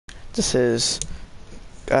This is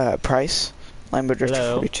Price, Lambo Drifter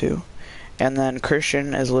Hello. 42, and then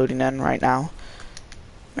Christian is loading in right now.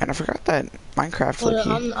 And I forgot that Minecraft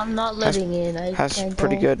Well, I'm not letting in. has I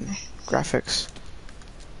pretty don't. good graphics.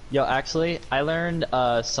 Yo, actually, I learned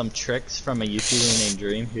some tricks from a YouTuber named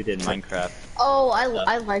Dream who did Minecraft. Oh,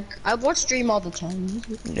 I watch stream all the time.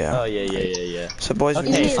 Yeah. Oh yeah. So boys, Okay,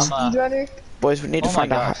 we need Is he a to find, speedrunner? boys, we need to Oh my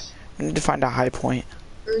find a gosh. we need to find a high point.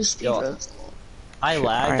 Or a Yo, speedrunner? I Shit,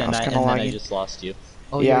 lagged alright, I and was I kinda laggy. just lost you.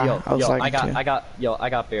 Oh Yeah, yo, I was I lagging too.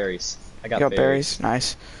 got berries. I You got berries,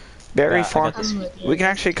 nice. Berry Yeah, I farm. got this- We can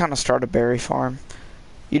actually kind of start a berry farm.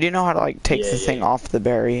 You do know how to like take the thing off the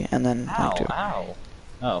berry and then like, Ow, do it. ow.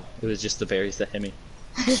 Oh, it was just the berries that hit me.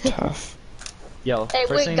 It's tough. Yo, Hey,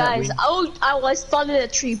 first wait, thing that guys. I spotted a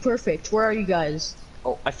tree. Perfect. Where are you guys?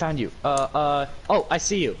 Oh, I found you. Oh, I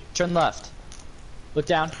see you. Turn left. Look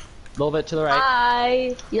down. A little bit to the right.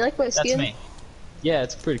 Hi. You like my That's skin? me. Yeah,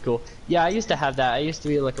 it's pretty cool. Yeah, I used to have that. I used to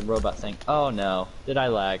be like a robot thing. Oh no. Did I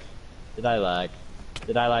lag? Did I lag?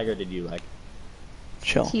 Did I lag or did you lag?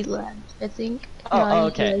 Chill. He lagged, I think. Oh,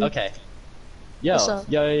 okay, okay. Yo, What's up?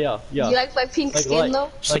 yo. You like my pink Like skin what?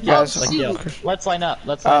 though? Like, Yeah, yo, so- like, yo. Let's line up.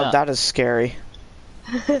 Let's line up. That is scary.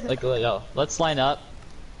 Like, yo, let's line up.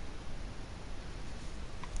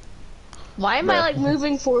 Why am I like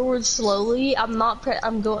moving forward slowly? I'm not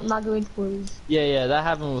going forward. Yeah, that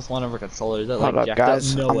happened with one of our controllers. That Hold like up, jacked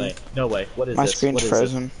guys. up. No way, no way. What is My this? screen's What is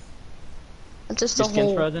frozen. It's just This? a Your skin's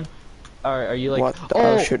hole. frozen? Are you like? What the-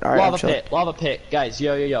 Oh, oh, shoot, alright, I'm lava pit, guys.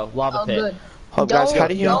 Yo, lava Oh, pit. good. Hold, guys, how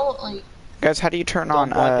do you Don't, like, turn Don't on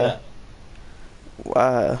block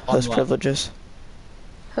it. host what? privileges?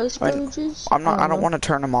 host Wait, privileges? I don't know. want to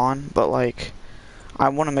turn them on, but like I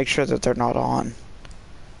want to make sure that they're not on.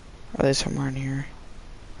 Are they somewhere in here?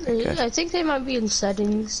 Okay. I think they might be in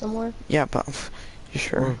settings somewhere. Yeah, but you Well,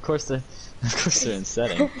 sure? of course they're in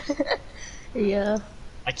setting. Yeah.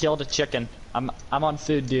 I killed a chicken. I'm on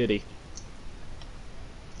food duty.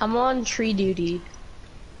 I'm on tree duty.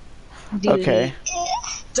 Okay.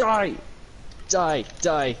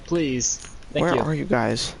 Die, please. Thank Where you. are you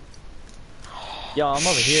guys? Yo, I'm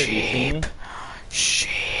over here. Do you see me?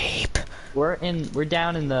 Sheep. We're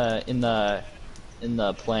down in the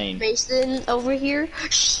plain. Mason over here.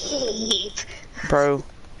 Sheep. Bro,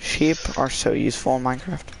 sheep are so useful in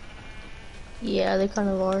Minecraft. Yeah, they kind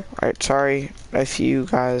of are. Alright, sorry if you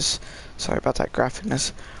guys, sorry about that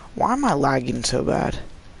graphicness. Why am I lagging so bad?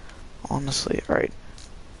 Honestly, alright.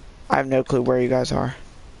 I have no clue where you guys are.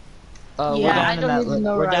 Yeah, we're down I don't even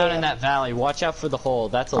know we're where I down am. in that valley. Watch out for the hole.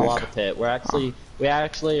 That's a Okay. lava pit. We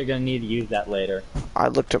actually are gonna need to use that later. I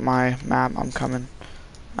looked at my map, I'm coming.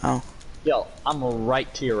 Oh, Yo, I'm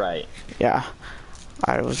right to your right. yeah.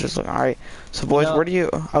 I was just looking, alright. So boys, No. where do you,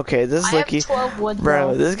 okay, this is I have Licky. 12 wood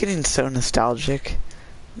Bro, now. this is getting so nostalgic.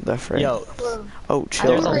 The frick. Yo, Oh, there's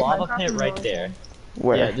chill. a Minecraft lava pit is right awesome. there.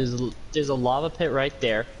 Where? Yeah, there's a lava pit right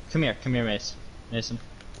there. Come here, Mason.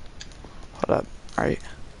 Hold up. Alright.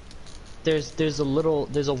 There's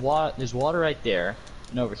water right there,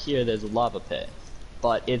 and over here there's a lava pit,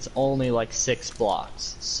 but it's only like 6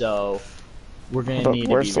 blocks, so we're gonna Hold up, need to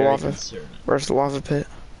be where's the very lava? conservative. Where's the lava pit?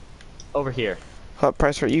 Over here. Hold up,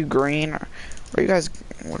 Price, are you green? Are you guys,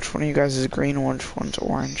 which one of you guys is green and which one's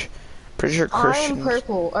orange? Pretty sure I'm Christian.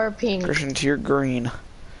 purple or pink. Christian, you're green.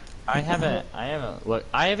 I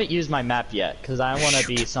haven't used my map yet, because I want to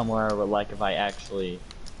be somewhere where, like, if I actually,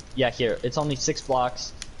 yeah, here, it's only 6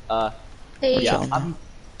 blocks, Hey, yeah, Chilling.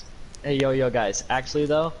 hey, yo, guys, actually,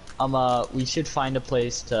 though, we should find a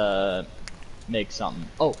place to make something.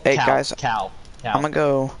 Oh, Hey, cow, guys, cow. I'm gonna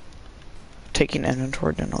go taking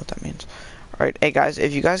inventory, don't know what that means. Alright, hey guys,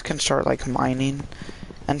 if you guys can start like mining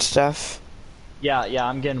and stuff. Yeah,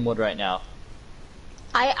 I'm getting wood right now.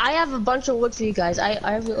 I have a bunch of wood for you guys. I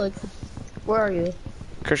have like, where are you?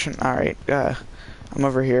 Christian, alright, I'm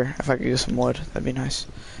over here. If I could get some wood, that'd be nice.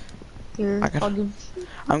 Here, I got- I'll give.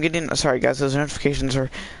 I'm getting, sorry guys, those notifications are,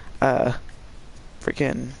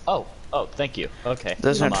 freaking, Oh, thank you. Okay.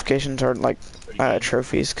 those I'm notifications are like, pretty good.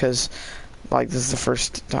 trophies, cause, like, this is the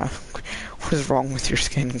first time. What is wrong with your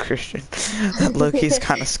skin, Christian? That Loki's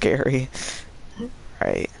kinda scary.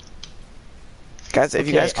 Alright. Guys, if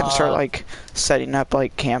you Okay, guys can start, like, setting up,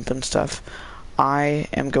 like, camp and stuff, I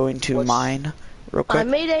am going to What's- mine real I quick.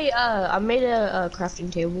 made a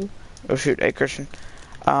crafting table. Oh shoot, hey Christian.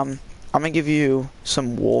 I'm gonna give you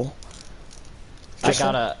some wool. I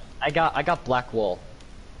got black wool.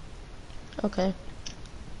 Okay.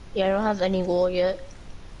 Yeah, I don't have any wool yet.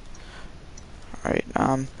 Alright,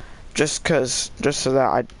 just so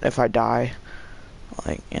that if I die,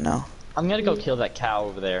 like, you know. I'm gonna go kill that cow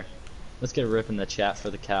over there. Let's get a rip in the chat for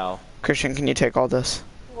the cow. Christian, can you take all this?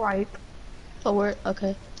 Right. Oh, we're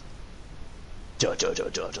okay.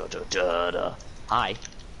 Hi.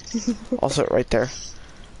 Also, right there.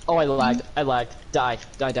 Oh, I lagged. I lagged. Die.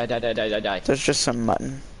 Die, die, die, die, die, die, die. There's just some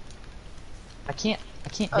mutton. I can't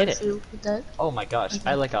Oh, hit it. you with that? Oh my gosh.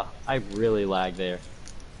 Okay. I really lagged there.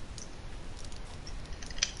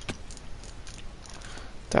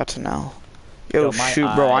 That's an L. Yo, Yo, my shoot,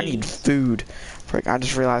 bro, I need eyes. food. Frick, I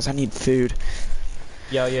just realized I need food.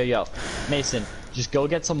 Yo. Mason, just go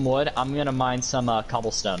get some wood. I'm gonna mine some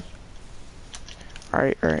cobblestone.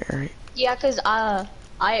 Alright. Yeah, cause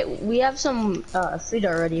we have some food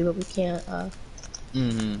already, but we can't.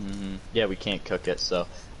 Yeah, we can't cook it, so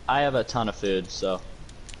I have a ton of food. So.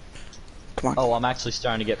 Come on. Oh, I'm actually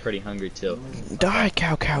starting to get pretty hungry too. Die,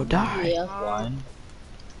 cow, die. Yeah. One.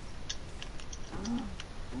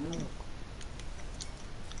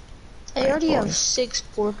 I already have boys. 6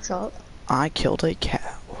 pork chop. I killed a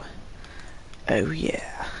cow. Oh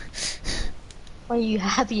yeah. Are you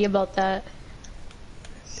happy about that?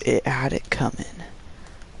 It had it coming.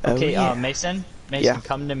 Okay, oh, yeah. Mason, Yeah.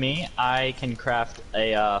 come to me. I can craft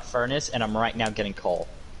a furnace, and I'm right now getting coal.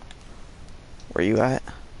 Where you at?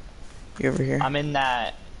 You over here? I'm in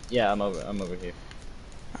that. Yeah, I'm over here.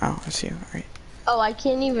 Oh, I see you. Alright. Oh, I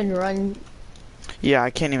can't even run. Yeah, I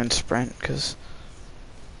can't even sprint because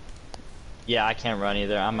Yeah, I can't run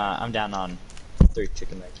either. I'm down on 3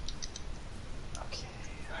 chicken legs. Okay.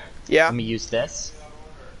 yeah. Let me use this.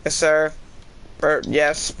 Yes, sir.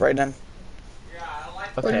 Yes, Brayden.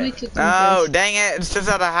 What do we Okay. cook? No, dang it! It's just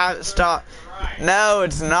that I have it. Stop. No,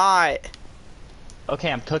 it's not.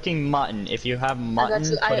 Okay, I'm cooking mutton. If you have I mutton,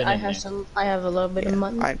 got you. put it I in have there. some. I have a little bit of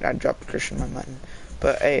mutton. I dropped Christian my mutton,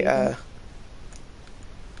 but hey,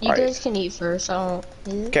 You alright. guys can eat first. I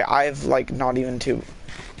don't. Okay, I have like not even two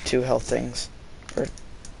health things, or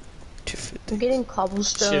 2 food I'm things. getting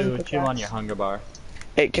cobblestone. Chew on your hunger bar.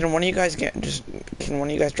 Hey, can one of you guys drop me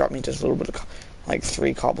just a little bit of like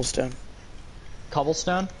 3 cobblestone?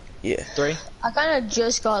 Cobblestone? Yeah, 3? I kind of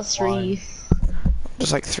just got 3.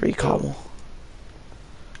 just like 3 cobble.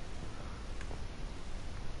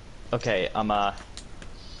 Okay,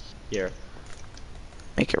 here.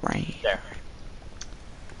 Make it rain. There.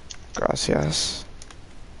 Gracias.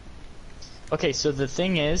 Okay, so the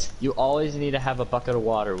thing is, you always need to have a bucket of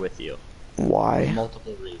water with you. For Why?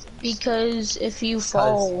 multiple reasons. Because if you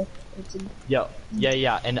fall, it's a,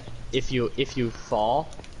 Yeah, and if you fall,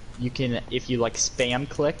 you can, if you like spam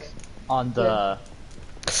click on the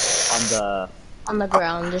on the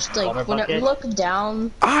ground, just Water like when it bucket? look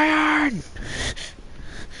down. Iron.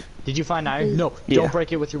 Did you find iron? No, Yeah. don't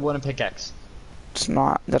break it with your wooden pickaxe. It's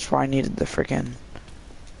not. That's why I needed the freaking.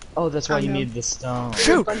 Oh, that's why I you know. need the stone.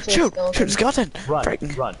 Shoot! bunch of Shoot! skeletons. Skeleton! Run,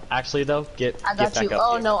 Friggin'. run. Actually though, get I got back you. up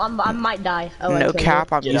Oh here. no, I might die. Oh, I No killed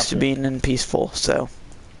cap. I'm Get used up to here. being in peaceful, so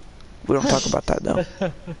we don't talk about that though.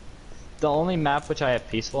 The only map which I have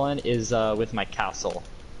peaceful in is with my castle,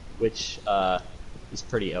 which is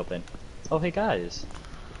pretty open. Oh hey guys.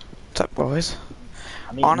 What's up, boys?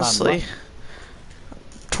 I'm eating my Honestly, mutton.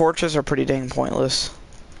 torches are pretty dang pointless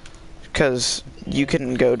because you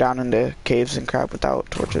can go down into caves and crap without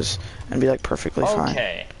torches and be like perfectly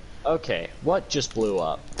fine. Okay, what just blew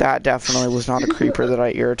up? That definitely was not a creeper that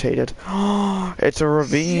I irritated. It's a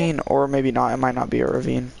ravine, or maybe not. It might not be a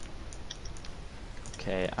ravine.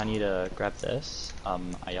 Okay, I need to grab this.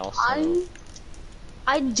 I also...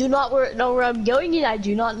 I do not know where I'm going, and I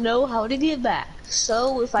do not know how to get back.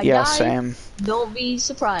 So if I Yeah, die, same. don't be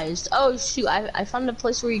surprised. Oh shoot! I found a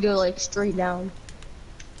place where you go like straight down.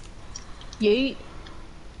 Yeet.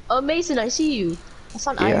 Oh Mason, I see you. I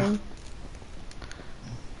found Yeah. iron.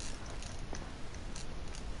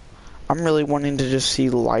 I'm really wanting to just see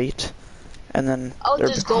light, and then Oh, there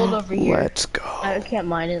there's be- gold over here. Let's go. I can't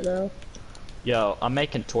mine it though. Yo, I'm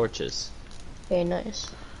making torches. Okay, nice.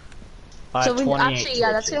 I So have we 28 actually,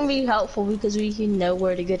 yeah, that's torches. gonna be helpful because we can know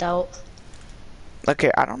where to get out.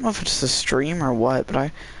 Okay, I don't know if it's the stream or what,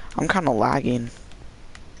 but I'm kind of lagging.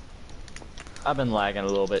 I've been lagging a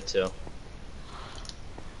little bit too.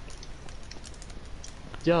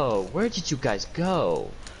 Yo, where did you guys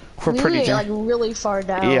go? We're We pretty went, dang. like really far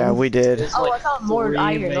down. Yeah, we did. There's Oh, like I found more 3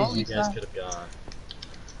 iron. ways Holy you guys crap. could have gone.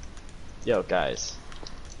 Yo, guys.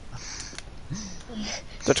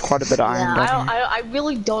 That's quite a bit of iron Yeah, down here. I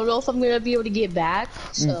really don't know if I'm gonna be able to get back.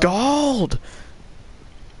 So. Gold!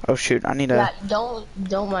 Oh shoot, I need Yeah, a...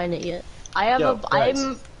 don't mind it yet. I have Yo, guys,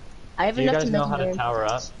 I have Do you enough guys to know make how an to iron tower up?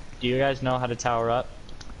 pickaxe. Do you guys know how to tower up?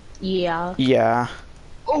 Yeah. Yeah.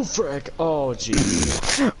 Oh frick! Oh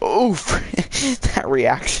jeez. Oh, frick. That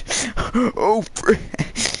reaction. Oh, frick.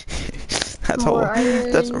 That's all. More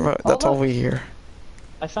iron. That's all Oh. we hear.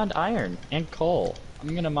 I found iron and coal.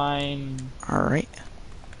 I'm gonna mine. Alright.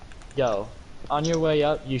 Yo, on your way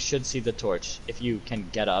up, you should see the torch if you can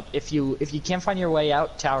get up. If you can't find your way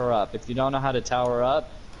out, tower up. If you don't know how to tower up,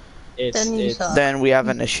 Then you suck. Then we have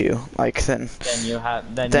an issue. Like then you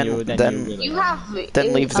have then Then- you then- really You have- have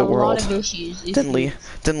Then leave the a world. lot of issues. then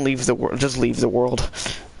leave the world. Just leave the world.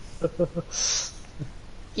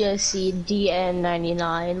 Yeah, see,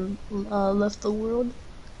 DN99 left the world.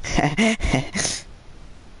 If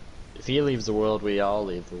he leaves the world, we all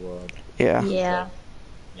leave the world. Yeah. Yeah.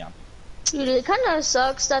 Yeah. Dude, it kind of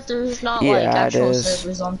sucks that there's not Yeah, like it actual is.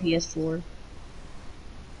 servers on PS4.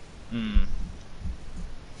 Hmm.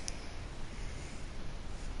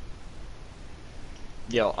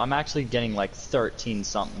 Yo, I'm actually getting like 13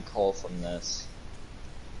 something coal from this.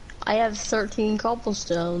 I have 13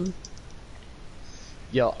 cobblestone.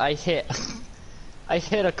 Yo, I hit I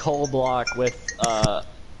hit a coal block with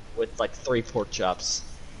like 3 pork chops.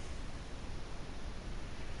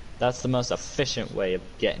 That's the most efficient way of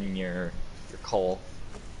getting your coal.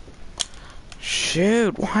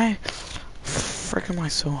 Shoot, why? Frick am I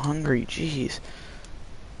so hungry? Jeez.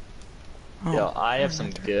 Oh, Yo, I have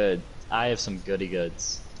some goody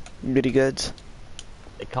goods. goody goods.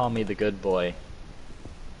 They call me the good boy.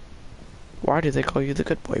 Why do they call you the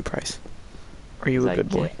good boy, Price? Are you a good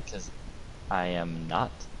boy? Because I am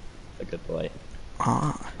not a good boy.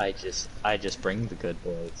 Ah, I just bring the good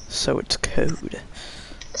boys. so it's code.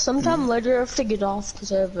 Sometime later I have to get off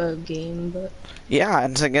because I have a game, but... Yeah,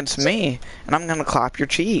 it's against me, and I'm gonna clap your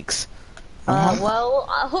cheeks. well,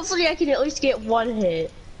 hopefully I can at least get one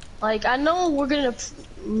hit. Like, I know we're gonna...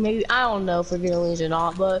 Maybe, I don't know if we're gonna lose or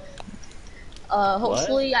not, but...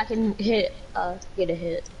 hopefully I can get a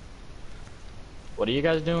hit. What are you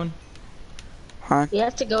guys doing? Huh? We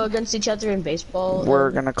have to go against each other in baseball.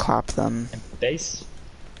 We're gonna clap them. Base?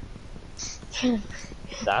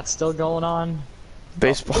 That's still going on?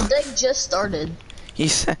 Baseball. The day just started. He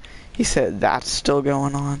said that's still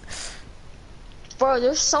going on. Bro,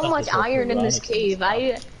 there's so much is what iron in this Veronica cave.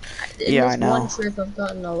 In Yeah, this I know. one trip I've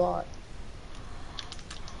gotten a lot.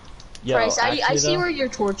 Yo, Bryce, I actually, see though- where your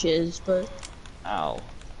torch is, but... Ow.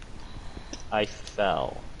 I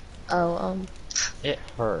fell. Oh, It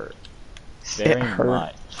hurt. Very hurt.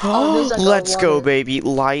 much. Oh, there's like a Let's go, water. baby.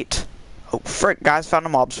 Light. Oh, frick, guys, found a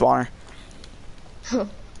mob spawner.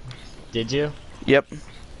 Did you? Yep.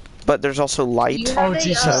 But there's also light. You have Oh, a,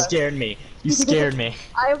 jeez, you scared me. You scared me.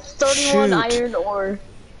 I have 31 Shoot. iron ore.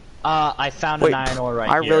 I found Wait, an iron ore right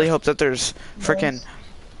I here. really hope that there's frickin' Nice.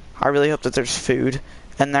 I really hope that there's food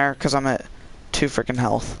in there, because I'm at 2 frickin'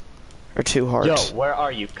 health. Or 2 hearts. Yo, where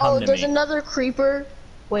are you? Come Oh, to there's me. another creeper.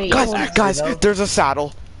 Wait, hold on. Guys, though? there's a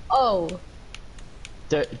saddle. Oh,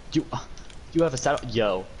 Do you have a saddle?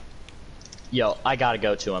 Yo, I gotta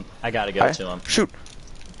go to him. I gotta go to him. Shoot.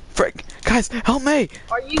 Frick. Guys, help me.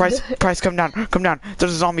 are you Price, come down. Come down.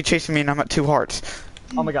 There's a zombie chasing me and I'm at 2 hearts.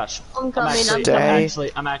 Oh my gosh. I'm coming, I'm Stay. actually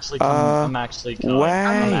coming. I'm actually coming.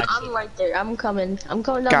 Way. I'm right there. I'm coming. I'm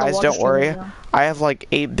coming down the Guys, water don't stream worry. right now. I have like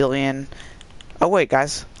 8 billion. Oh wait,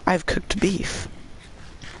 guys. I have cooked beef.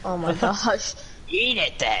 Oh my gosh. Eat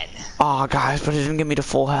it then. Aw, guys, but it didn't give me to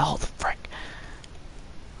full health. Frick.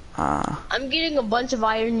 I'm getting a bunch of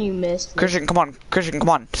iron you missed. Christian, come on. Christian, come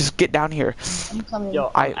on. Just get down here. I'm coming.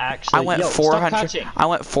 Yo, I actually. went yo, stop 400. crouching. I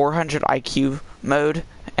went 400 IQ mode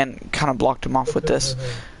and kind of blocked him off with this.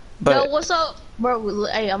 But Yo, what's up? Bro,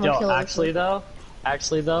 hey, I'm Yo, a killer. actually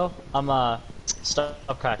though, I'm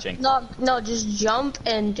stop crouching. No, just jump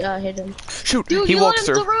and hit him. shoot, Dude, he you walked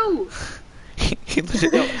let him through. through! He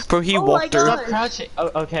legit, bro, he Oh my walked through. God. Stop crouching.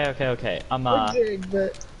 Oh, okay. I'm We're good,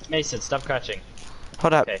 but Mason, stop crouching.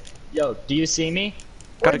 Hold up. Okay. Yo, do you see me?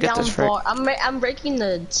 Gotta we're get down this frick. far. I'm breaking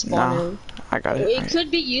the spawner. No, I got it. It could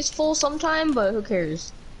be useful sometime, but who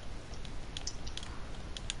cares?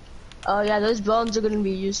 Oh yeah, those bones are gonna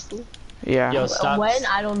be useful. Yeah. Yo, stop. When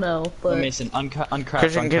I don't know, Yo, but Mason, uncrouch.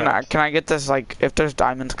 Christian, can I get this, like, if there's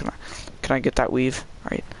diamonds, can I get that weave?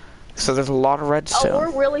 Right. So there's a lot of oh, redstone.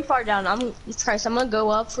 we're really far down. I'm gonna go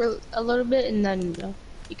up for a little bit, and then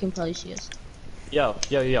you can probably see us. Yo.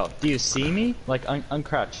 Do you see me? Like,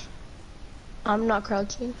 uncrouch. I'm not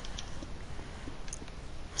crouching.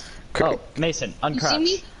 Oh, Mason, You uncrouch. see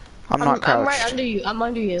me? I'm not crouched. I'm right under you. I'm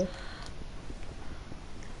under you.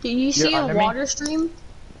 Do you see a under me? water stream?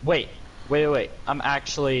 Wait.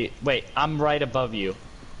 I'm right above you.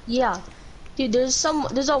 Yeah. Dude, there's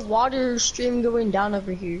a water stream going down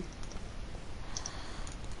over here.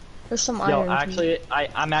 There's some Yo, iron. actually,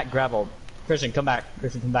 I'm at gravel. Christian, come back.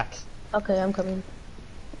 Okay, I'm coming.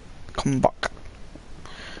 Come back.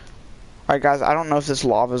 Alright, guys, I don't know if this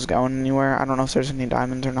lava's going anywhere. I don't know if there's any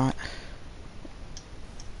diamonds or not.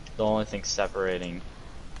 The only thing separating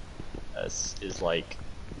is like.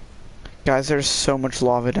 Guys, there's so much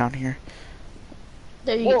lava down here.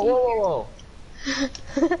 There you Whoa, go. whoa, whoa,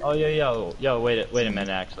 whoa! Oh, yo, wait a minute,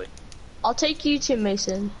 actually. I'll take you to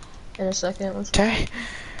Mason in a second.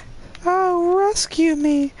 Oh, rescue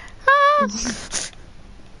me! Ah!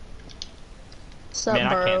 Sup, Man,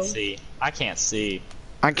 bro? I can't see. I can't see.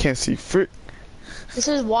 I can't see fruit. This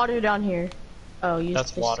is water down here. Oh, you.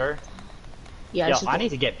 That's water. Yeah. Yo, this is I need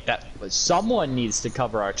to get that. Someone needs to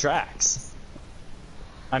cover our tracks.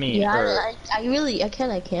 I mean, Yeah, I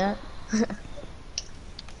can't.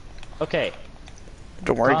 Okay.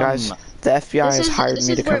 Don't worry, guys. The FBI has hired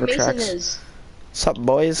me to cover tracks. Mason is. Sup,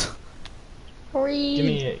 boys?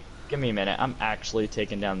 Hurry. Give me a minute. I'm actually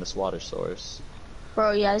taking down this water source.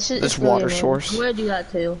 Bro, yeah, this This really water annoying. source? I'm gonna do that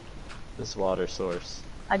too. This water source.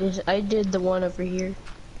 I did the one over here.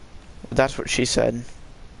 That's what she said.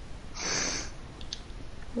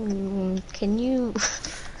 Can you?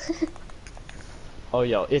 Oh,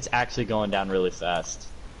 yo, it's actually going down really fast.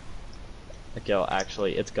 Like, yo,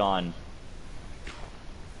 actually, it's gone.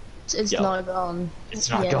 It's Yo. not gone. It's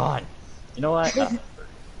not Yeah. gone. You know what?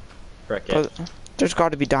 Frick it. But there's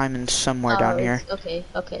got to be diamonds somewhere down here. Okay.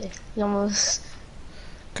 You almost.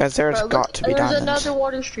 Guys, there's Bro, got look, to be there's diamonds. another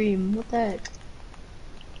water stream. What the heck?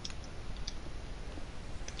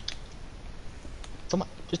 Come on,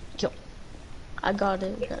 just kill. I got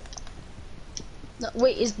it. No,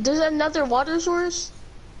 wait, there's another water source?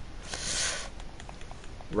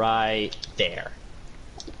 Right there.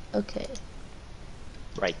 Okay.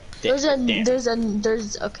 Right there.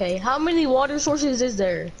 There's okay. How many water sources is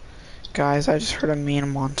there? Guys, I just heard a mean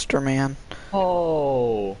monster man.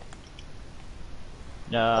 Oh.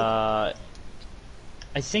 I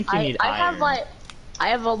think you need iron. I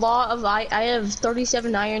have a lot of I have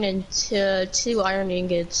 37 iron and two iron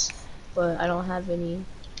ingots, but I don't have any.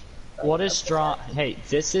 What is strong? Hey,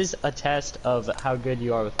 this is a test of how good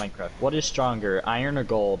you are with Minecraft. What is stronger, iron or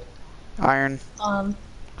gold? Iron.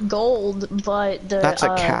 Gold, but the That's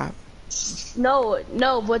a cap.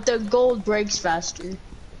 No, but the gold breaks faster.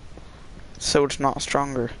 So it's not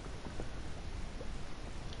stronger.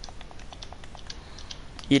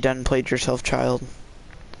 You done played yourself, child.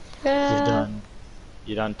 Yeah.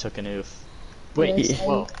 You done took an oof. Wait, Yes,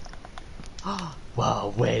 whoa.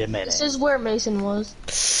 Whoa, wait a minute. This is where Mason was.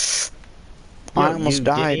 Yo, I almost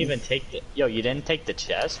died. You didn't even take the you didn't take the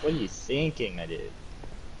chest? What are you thinking I did?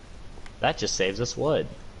 That just saves us wood.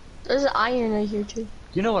 There's iron right here too.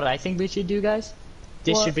 You know what I think we should do, guys?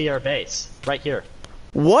 This What? should be our base. Right here.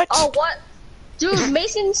 What? Oh, what? Dude,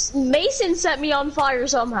 Mason set me on fire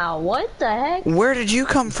somehow. What the heck? Where did you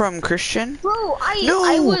come from, Christian? Bro, No!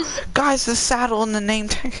 I was... Guys, the saddle and the name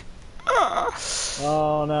tag.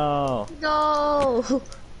 Oh no. No.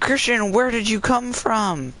 Christian, where did you come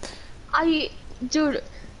from? Dude,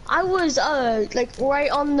 I was, like, right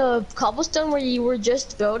on the cobblestone where you were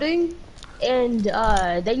just building, and,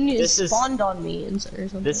 then you spawned on me or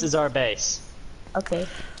something. This is our base. Okay.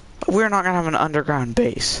 We're not gonna have an underground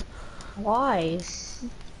base. Why?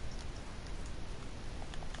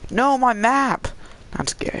 No, my map!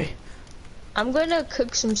 That's gay. I'm gonna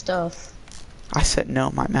cook some stuff. I said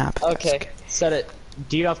no, my map. That's Okay, gay. set it.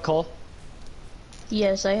 Do you have coal?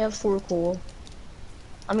 Yes, I have 4 coal.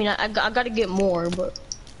 I mean, I gotta get more, but...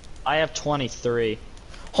 I have 23.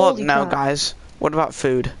 Hold up, Holy no, crap. guys. What about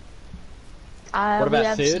food? What we about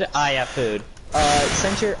have food? I have food.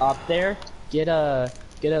 Since you're up there, get a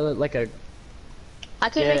I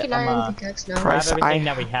can Yeah, make an iron pickaxe now. Price, grab everything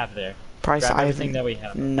I- that we have there. Price, Grab I have everything that we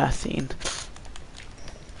have. nothing.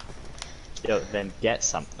 Yo, then get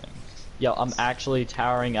something. Yo, I'm actually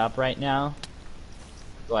towering up right now,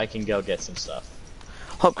 so I can go get some stuff.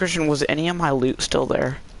 Hold up, Christian, was any of my loot still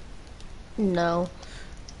there? No.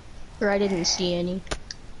 Or I didn't see any.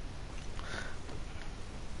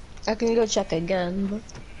 I can go check again, but...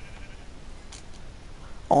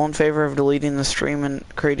 All in favor of deleting the stream and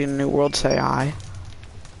creating a new world, say aye.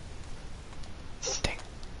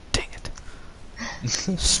 Dang it.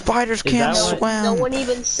 Spiders can't that what- swim. No one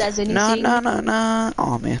even says anything. No.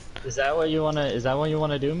 Oh man, Is that what you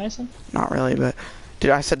wanna do, Mason? not really, but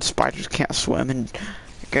dude, I said spiders can't swim, and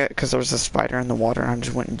because there was a spider in the water, and I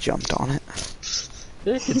just went and jumped on it.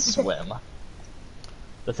 They can swim.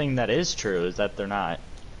 The thing that is true is that they're not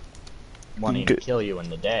wanting to kill you in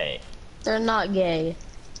the day. They're not gay.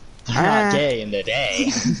 They're not gay in the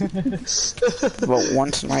day. But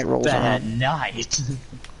once night rolls But at on, night.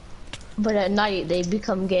 But at night, they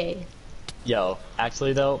become gay. Yo,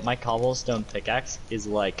 actually though, my cobblestone pickaxe is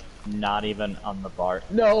like not even on the bar.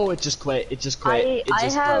 No, it just quit. It just quit. I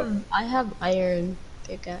have iron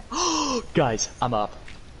pickaxe. Guys, I'm up.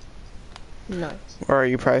 Nice. where are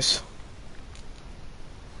you, Price?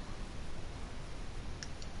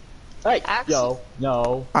 Hey, Actually, yo,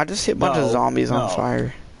 no, I just hit a bunch of no, zombies on no.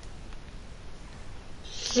 fire.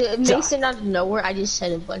 Mason out of nowhere, I just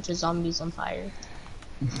set a bunch of zombies on fire.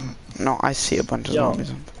 No, I see a bunch of Yo, zombies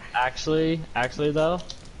on fire. actually though,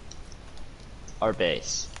 our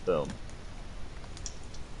base, boom.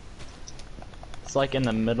 It's like in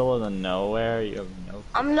the middle of the nowhere. You have no.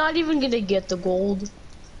 I'm not even gonna get the gold.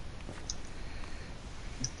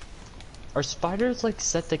 Are spiders like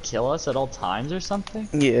set to kill us at all times or something?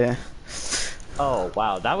 Yeah. Oh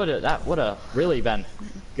wow, that would have really been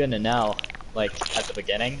good to know, like at the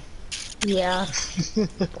beginning. Yeah.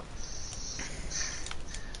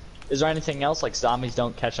 Is there anything else like zombies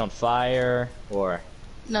don't catch on fire or?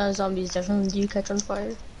 No, zombies definitely do catch on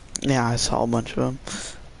fire. Yeah, I saw a bunch of them.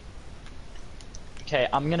 Okay,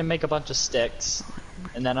 I'm gonna make a bunch of sticks,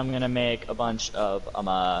 and then I'm gonna make a bunch of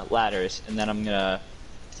ladders, and then I'm gonna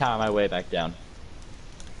tower my way back down.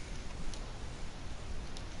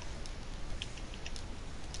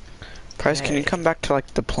 Price, can you Okay. come back to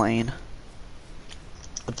like the plane?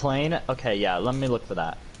 The plane? Okay, yeah, let me look for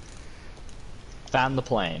that. Found the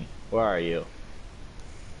plane. Where are you?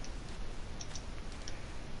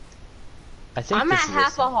 I think I'm this at is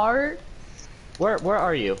half a heart. Where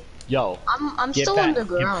are you? Yo, I'm get still back.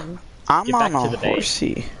 underground. I'm Get on back a to the base.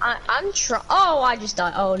 horsey. I'm try. Oh, I just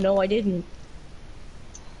died. Oh no, I didn't.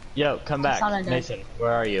 Yo, come I thought I back. died. Mason,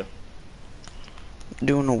 where are you?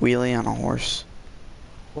 Doing a wheelie on a horse.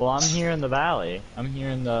 Well, I'm here in the valley. I'm here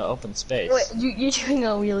in the open space. Wait, you're doing a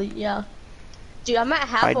wheelie, yeah. Dude, I'm at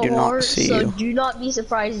half I a do not heart, see so you. do not be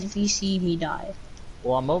surprised if you see me die.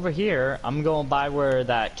 Well, I'm over here. I'm going by where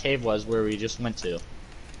that cave was where we just went to.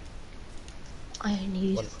 I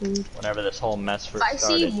need food. Whenever this whole mess If first I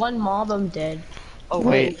see started. one mob, I'm dead. Oh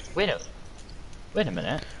Wait. wait a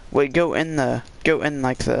minute. Wait, go in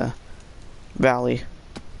like the valley.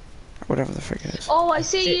 Or whatever the frick it is. Oh, I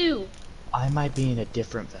see you! I might be in a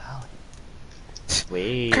different valley.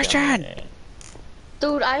 Wait Christian! a minute.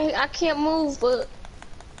 Dude, I can't move, but...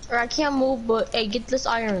 Or I can't move, but hey, get this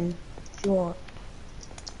iron if you want.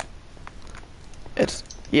 It's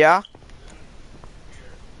yeah.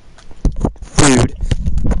 Dude.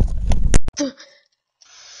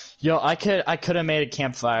 Yo, I could have made a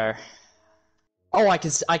campfire. Oh, I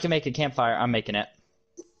can make a campfire. I'm making it.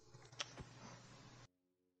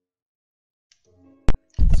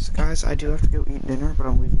 So guys, I do have to go eat dinner, but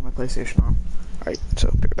I'm leaving my PlayStation on. Alright, so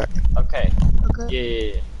pick it back. Okay.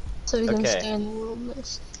 Okay. Yeah. So you can Okay. stay in the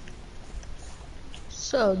wilderness.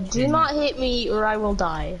 So, do not hit me or I will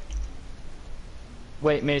die.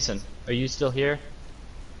 Wait, Mason, are you still here?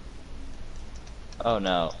 Oh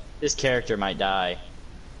no, this character might die.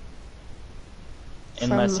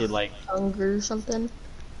 Unless From he like hunger or something.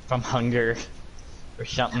 from hunger or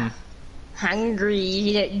something. Hungry,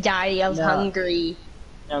 he didn't die of No. hungry.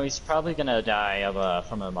 No, he's probably gonna die of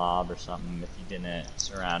from a mob or something if he didn't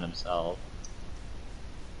surround himself.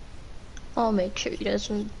 I'll make sure he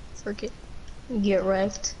doesn't forget get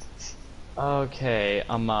wrecked. Okay,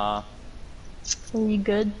 Are you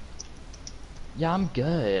good? yeah, I'm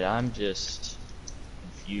good. I'm just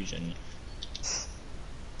confusion.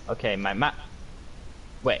 Okay, my map.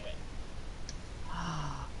 Wait.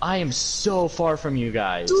 I am so far from you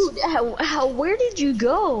guys. Dude, where did you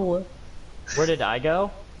go? Where did I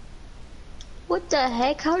go? What the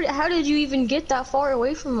heck? How did you even get that far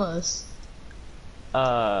away from us?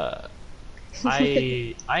 I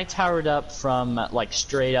towered up from like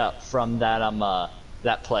straight up from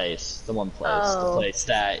that place, the one place, the Oh. place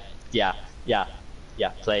that place. Yeah,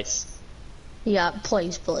 place. I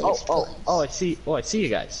see you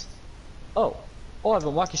guys. Oh, I've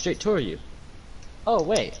been walking straight toward you. Oh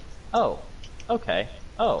wait. Oh, okay.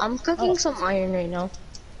 Oh. I'm cooking some iron right now.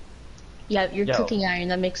 Yeah, you're Yo. cooking iron.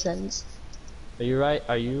 That makes sense. Are you right?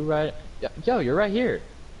 Are you right? Yo, you're right here.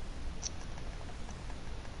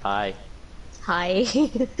 Hi. Hi.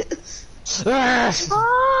 Ah!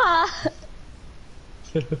 Ah!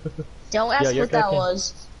 Don't ask you're what that cooking.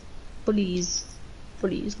 was. Please.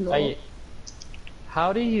 Please, no.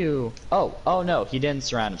 How do you? Oh no, he didn't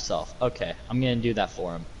surround himself. Okay, I'm gonna do that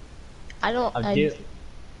for him. I don't.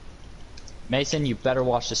 Mason, you better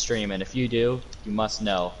watch the stream, and if you do, you must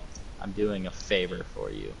know I'm doing a favor for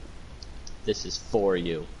you. This is for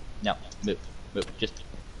you. No, move. Just,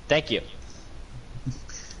 thank you.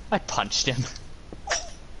 I punched him.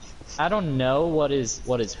 I don't know what his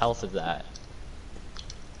health is at.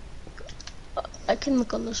 I can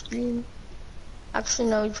look on the stream. Actually,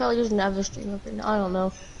 no, he probably doesn't have the stream up right now. I don't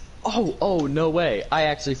know. Oh, no way. I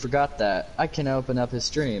actually forgot that. I can open up his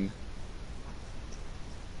stream.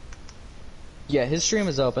 Yeah, his stream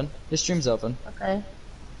is open. His stream's open. Okay.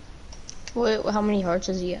 Wait, how many hearts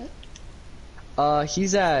is he at?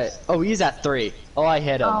 He's at. Oh, he's at 3. Oh, I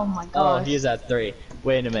hit him. Oh my Oh, gosh. he's at 3.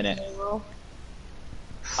 Wait a minute. Okay, well,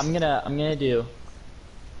 I'm gonna do.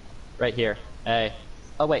 Right here. Hey.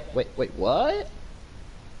 Oh wait, what?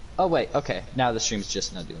 Oh wait, okay. Now the stream's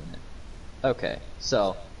just not doing it. Okay,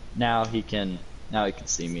 so now he can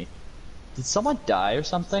see me. Did someone die or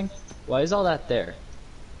something? Why is all that there?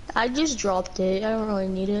 I just dropped it. I don't really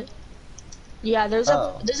need it. Yeah, there's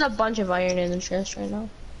a bunch of iron in the chest right now.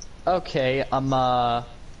 Okay, I'm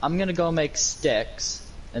gonna go make sticks,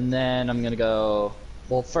 and then I'm gonna go.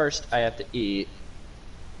 Well, first I have to eat.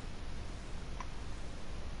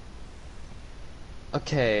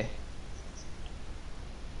 Okay.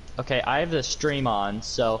 Okay, I have the stream on,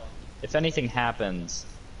 so if anything happens,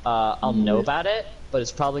 I'll know about it, but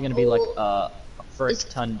it's probably gonna be like a frick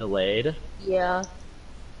ton delayed. Yeah.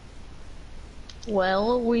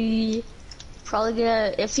 Well, we probably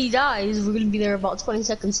gonna, if he dies, we're gonna be there about 20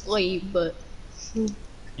 seconds late, but... You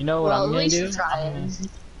know what well, I'm gonna do?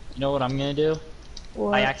 You know what I'm gonna do?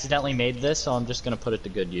 What? I accidentally made this, so I'm just gonna put it to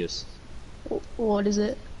good use. What is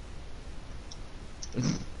it?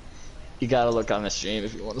 You gotta look on the stream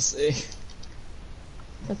if you want to see.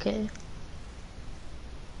 Okay.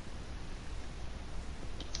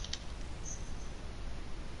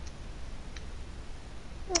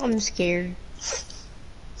 I'm scared.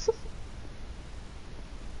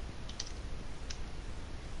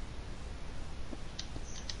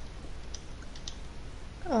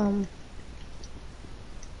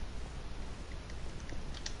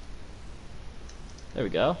 There we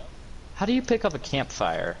go. How do you pick up a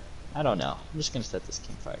campfire? I don't know. I'm just gonna set this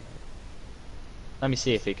campfire here. Let me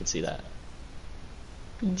see if you can see that.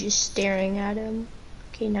 Just staring at him.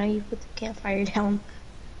 Okay, now you put the campfire down.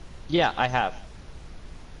 Yeah, I have.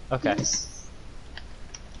 Okay. Yes.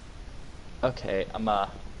 Okay,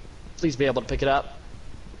 please be able to pick it up.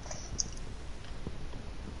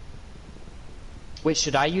 Wait,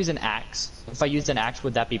 should I use an axe? If I used an axe,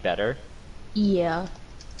 would that be better? Yeah.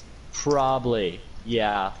 Probably.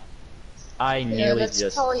 Yeah. I nearly that's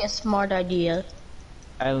just. probably a smart idea.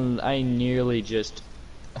 I nearly just.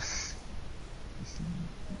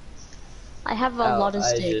 I have a lot of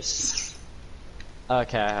sticks.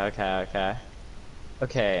 Okay.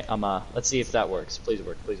 Okay, let's see if that works. Please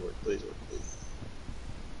work.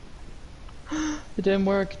 It didn't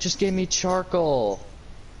work. It just gave me charcoal.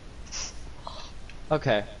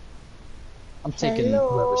 Okay. I'm taking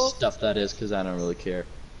whoever's stuff that is because I don't really care.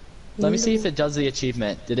 Let me see if it does the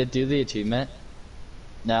achievement. Did it do the achievement?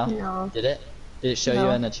 No? No. Did it? Did it show you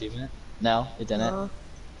an achievement? No, it didn't. No.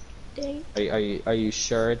 Dang. Are you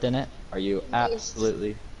sure it didn't? Are you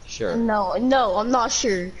absolutely sure? No, I'm not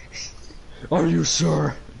sure. Are you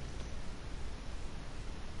sure?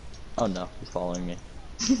 Oh no, he's following me.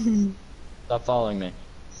 Stop following me.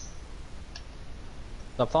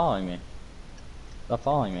 Stop following me. Stop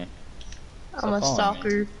following me. I'm a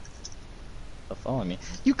stalker. Stop following me.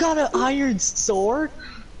 You got an iron sword?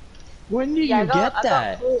 When did you get I that?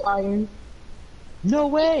 got full iron. No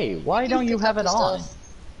way! Why don't you have it on? Stuff.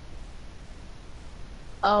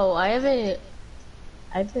 Oh, I haven't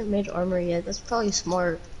made armor yet. That's probably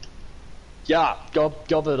smart. Yeah, go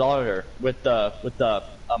build armor with the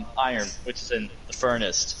iron, which is in the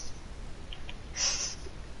furnace.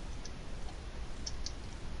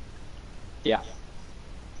 Yeah.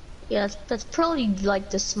 Yeah, that's probably like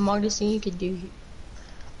the smartest thing you could do.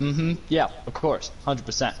 Yeah, of course.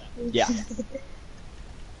 100%. Yeah.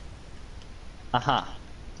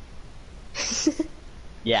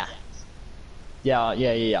 Yeah.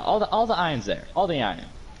 Yeah. All the iron's there. All the iron.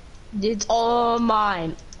 It's all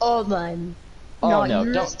mine. All mine. Oh not no,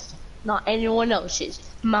 yours, don't. Not anyone else's.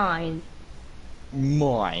 Mine.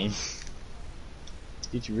 Mine.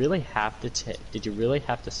 Did you really have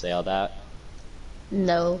to say all that?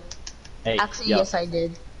 No. Hey, actually, yo. yes, I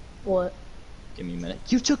did. What? Give me a minute.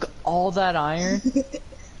 You took all that iron?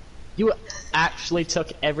 You actually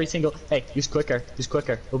took every single. Hey, use quicker.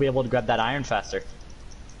 We'll be able to grab that iron faster.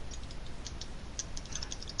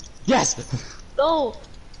 Yes! No!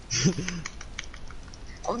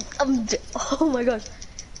 Oh my gosh.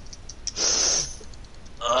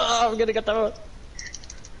 I'm gonna get that one. Oh,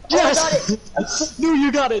 Yes! I got it! No,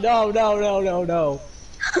 you got it! No.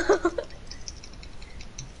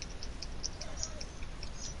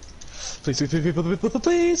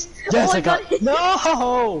 Please. Yes, Oh, I got it.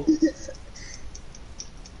 No!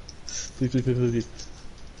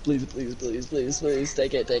 Please.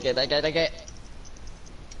 Take it.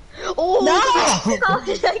 Oh! No! How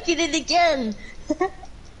did I get it again?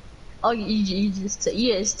 Oh, you just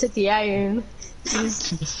took the iron. I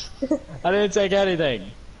didn't take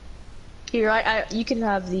anything. Here, you can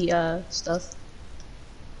have the stuff.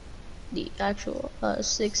 the actual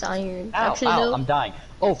 6 iron. Ow, Actually, ow, no. I'm dying.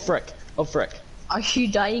 Oh frick, oh frick. Are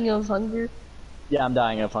you dying of hunger? Yeah, I'm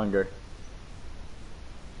dying of hunger.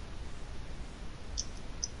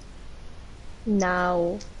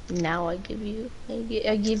 Now, I give you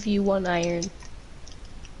 1 iron.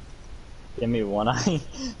 Give me one eye.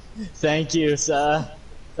 Thank you, sir.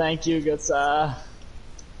 Thank you, good sir.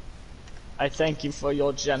 I thank you for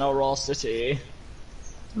your generosity.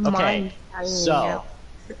 Okay, Mine iron so, now.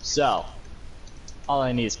 so, all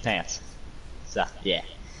I need is pants. So, yeah.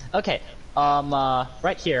 Okay,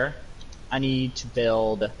 right here, I need to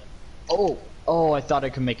build... Oh, I thought I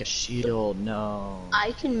could make a shield. No.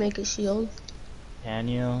 I can make a shield. Can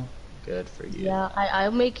you? Good for you. Yeah,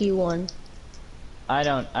 I'll make you one. I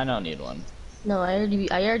don't need one. No, I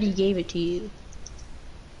already gave it to you.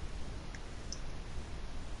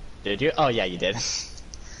 Did you? Oh yeah, you did.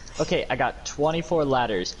 Okay, I got 24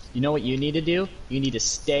 ladders. You know what you need to do? You need to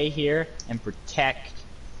stay here and protect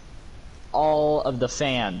all of the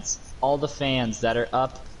fans. All the fans that are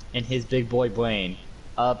up in his big boy brain.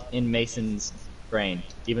 Up in Mason's brain.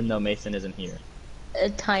 Even though Mason isn't here.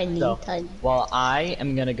 Tiny, So, tiny. well, I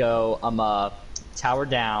am gonna go, tower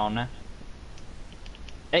down.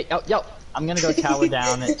 Hey, yo! I'm gonna go tower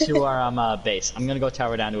down to our, base. I'm gonna go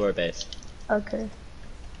tower down to our base. Okay.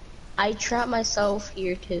 I trap myself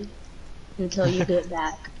here too, until you get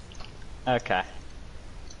back. Okay.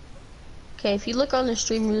 Okay, if you look on the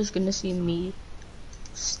stream, you're just gonna see me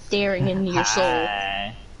staring into your soul.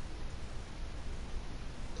 Hi.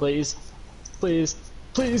 Please. Please.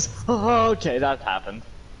 Please. Oh, okay, that happened.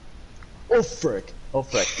 Oh, frick. Oh,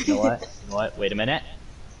 frick. You know what? You know what? Wait a minute.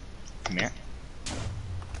 Come here.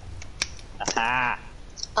 Aha!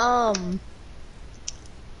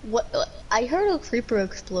 What? I heard a creeper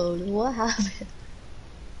explode. What happened?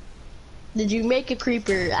 Did you make a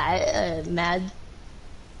creeper mad?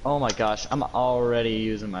 Oh my gosh, I'm already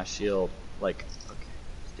using my shield. Like, okay.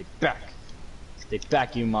 Stay back. Stay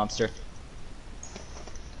back, you monster.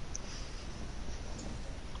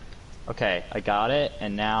 Okay, I got it,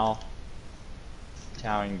 and now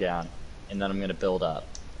towering down. And then I'm gonna build up.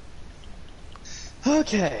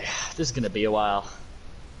 Okay, this is gonna be a while.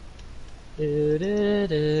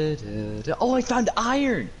 Oh, I found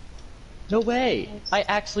iron! No way! I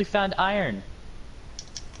actually found iron.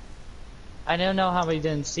 I don't know how we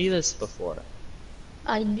didn't see this before.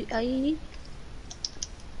 I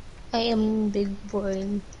am big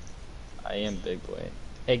brain. I am big boy.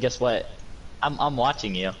 Hey, guess what? I'm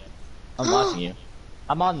watching you. I'm watching you.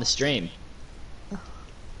 I'm on the stream.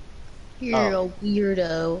 You're a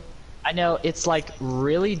weirdo. I know, it's like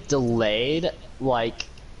really delayed, like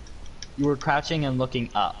you were crouching and looking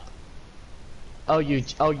up. You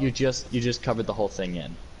just covered the whole thing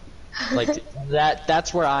in. Like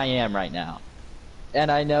that's where I am right now.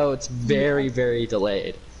 And I know it's very, very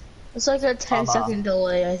delayed. It's like a 10-second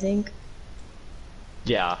delay, I think.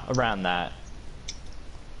 Yeah, around that.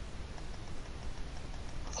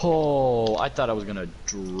 Oh, I thought I was gonna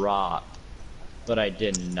drop, but I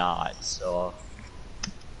did not, so.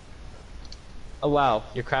 Oh wow,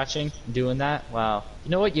 you're crouching, doing that? Wow. You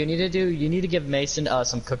know what you need to do? You need to give Mason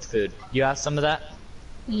some cooked food. You have some of that?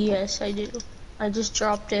 Yes, I do. I just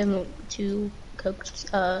dropped him 2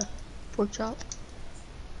 cooked pork chop.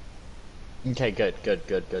 Okay, good.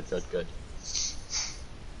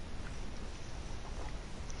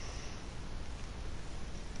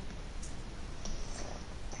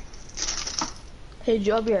 Hey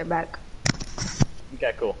Joe, I'll be right back.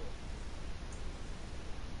 Okay, cool.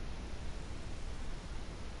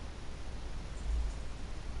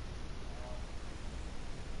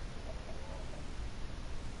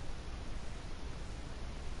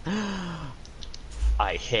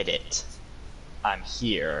 I hit it. I'm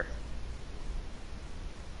here.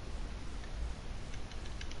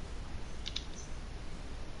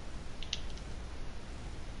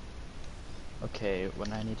 Okay,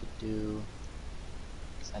 what I need to do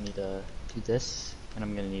is I need to do this, and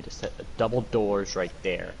I'm gonna need to set the double doors right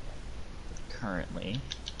there. Currently.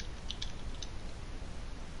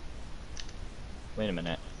 Wait a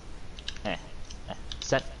minute.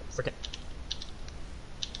 Set. Frickin'.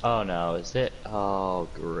 Oh no, is it? Oh,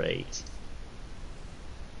 great.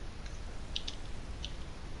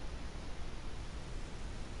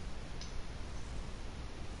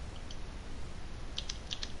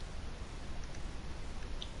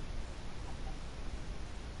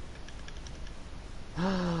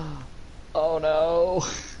 Oh no,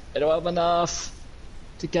 I don't have enough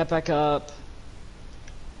to get back up.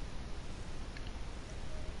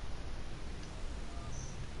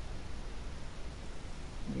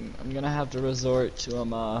 I'm gonna have to resort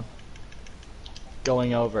to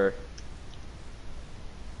going over.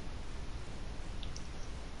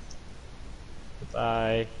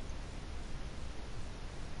 Bye.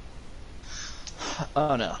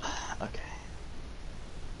 Oh no. Okay.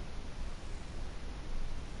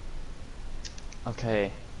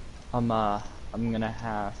 Okay. I'm gonna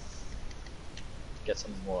have to get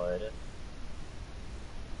some wood.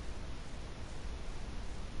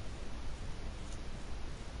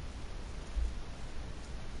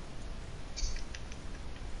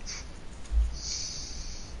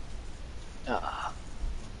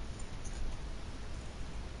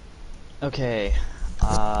 Okay.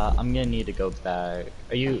 I'm gonna need to go back.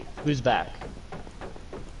 Who's back?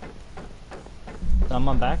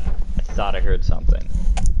 Someone back? I thought I heard something.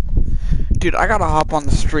 Dude, I gotta hop on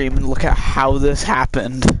the stream and look at how this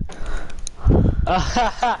happened.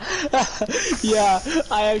 Yeah,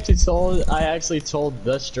 I actually told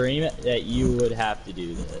the stream that you would have to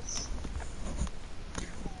do this.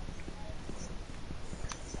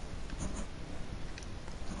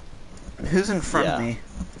 Who's in front of Yeah. me?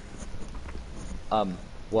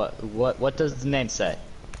 What does the name say?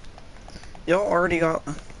 Y'all already got...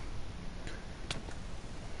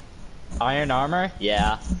 Iron armor?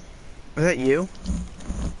 Yeah. Is that you?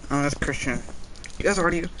 Oh, that's Christian. You guys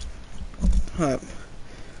already... Hold up.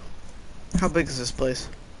 How big is this place?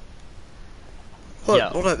 Hold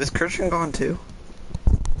up, is Christian gone too?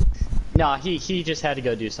 Nah, he just had to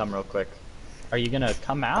go do something real quick. Are you gonna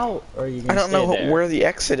come out, or are you gonna I don't know stay there? where the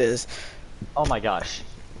exit is. Oh my gosh.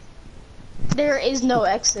 There is no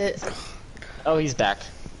exit. Oh, he's back.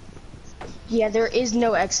 Yeah, there is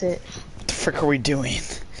no exit. What the frick are we doing?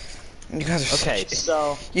 You guys are Okay,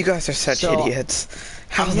 so you guys are such so, idiots.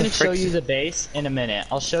 How I'm the gonna show frick... you the base in a minute.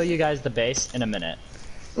 I'll show you guys the base in a minute.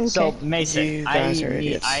 Okay. So Mason, You guys are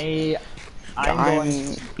idiots.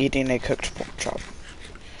 I'm eating a cooked pork chop.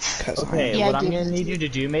 Okay, Yeah, what I I'm do. gonna need you to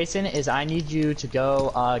do, Mason, is I need you to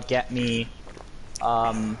go get me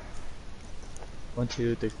 1,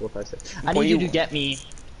 2, 3, 4, 5, 6. I need you to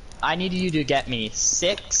get me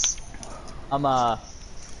 6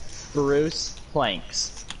 spruce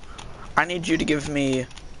planks. I need you to give me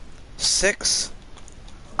 6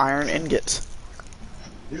 iron ingots.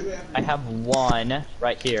 I have 1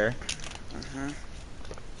 right here.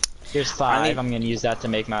 Here's 5. I'm gonna use that to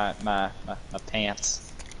make my pants.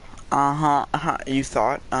 You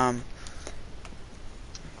thought, I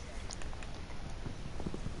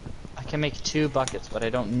can make 2 buckets, but I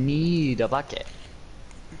don't need a bucket.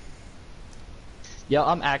 Yo,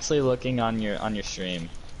 I'm actually looking on your stream.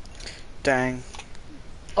 dang.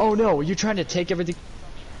 Oh no, you're trying to take everything.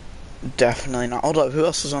 Definitely not. Hold up, who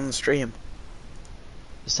else is on the stream?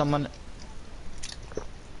 Someone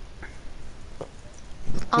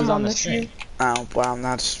I'm who's on the stream. Oh, wow,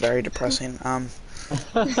 that's very depressing.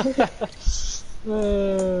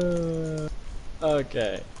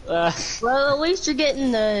 Okay. Well, at least you're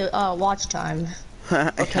getting the watch time.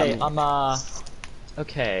 Okay,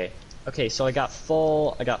 okay, so I got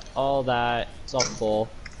all that, it's all full.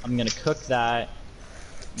 I'm gonna cook that.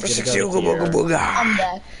 I'm gonna go here. I'm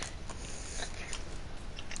back.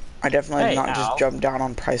 I definitely Hey, did not just Al. jump down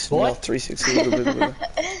on Price and What? Wheel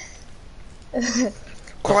 360.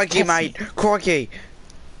 Crikey, mate, crikey.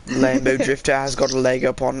 Rainbow Drifter has got a leg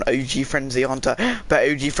up on OG Frenzy Hunter, but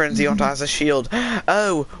OG Frenzy Hunter has a shield.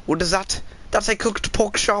 Oh, what is that? That's a cooked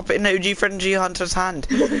pork chop in OG Frenzy Hunter's hand.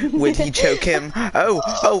 Will he choke him?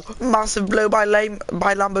 Oh, massive blow by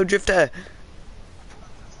Lambo Drifter.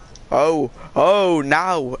 Oh,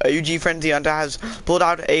 now OG Frenzy Hunter has pulled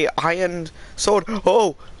out a iron sword.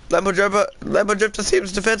 Oh, Lambo Drifter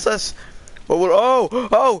seems defenseless.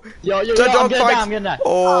 Oh, Yo, the I'm dog gonna fight. die, I'm gonna die.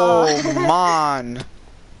 Oh, man.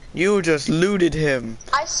 You just looted him.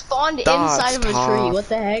 I spawned That's inside of a tough. tree. What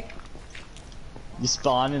the heck? You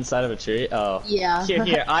spawned inside of a tree? Oh. Yeah.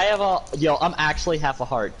 Here, I have yo, I'm actually half a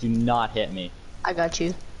heart. Do not hit me. I got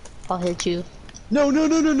you. I'll hit you. No. No.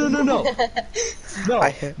 I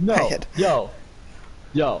hit. Yo.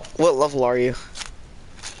 What level are you?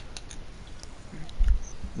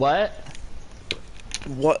 What?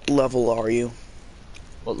 What level are you?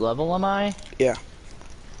 What level am I? Yeah.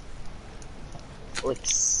 Like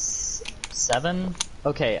 7?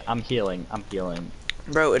 Okay, I'm healing.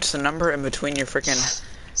 Bro, it's the number in between your freaking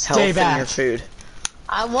Stay health and back. your food.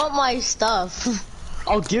 I want my stuff.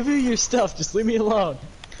 I'll give you your stuff. Just leave me alone.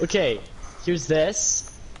 Okay, here's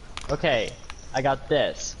this. Okay, I got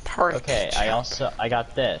this. Pork Okay, chop. I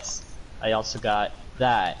got this. I also got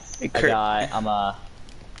that. Hey, I Kurt. got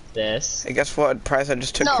this. Hey, guess what, Price? I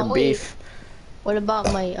just took No, your wait. beef. What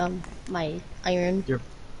about my my iron Your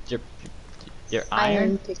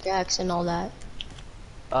iron? pickaxe and all that?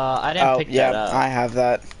 I didn't pick that up. I have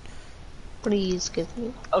that. Please give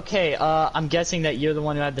me. Okay, I'm guessing that you're the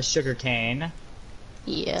one who had the sugar cane.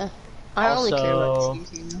 Yeah. I only care about Also,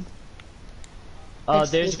 TNT.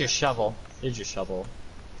 there's your shovel. There's your shovel.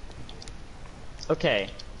 Okay,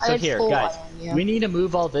 I so had here, full guys, iron, yeah. we need to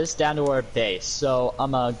move all this down to our base. So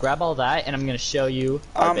I'm gonna grab all that, and I'm gonna show you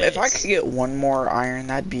our base. If I could get one more iron,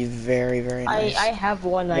 that'd be very, very nice. I have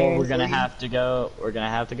one Well, iron. we're gonna for you. have to go. We're gonna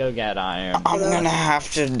have to go get iron. I'm gonna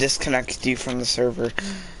have to disconnect you from the server.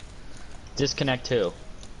 Disconnect who?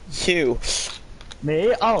 You.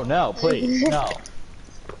 Me? Oh no, please, no.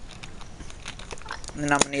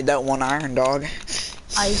 And I'm gonna need that one iron, dog.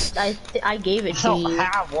 I gave it I to don't you.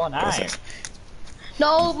 have one iron.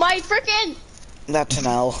 No, my frickin'. That's an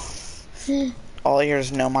L. All I hear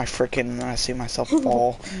is no, my frickin', and I see myself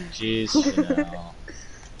fall. Jeez, no.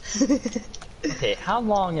 Okay, how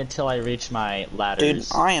long until I reach my ladders?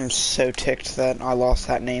 Dude, I am so ticked that I lost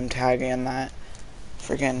that name tag and that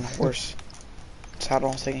friggin' horse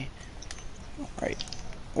saddle thingy. Right.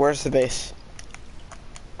 Where's the base?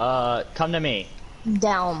 Come to me.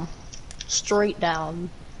 Down. Straight down.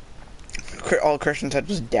 All Christian said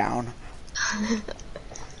was down.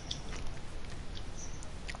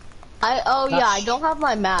 Yeah, I don't have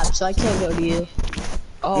my map, so I can't go to you.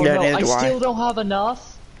 Oh Yeah, no, neither I do I. still don't have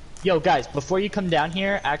enough. Yo, guys, before you come down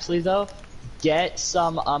here, actually though, get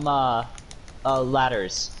some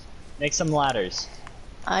ladders. Make some ladders.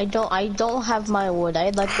 I don't have my wood. I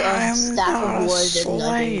had like a I'm stack not of a wood and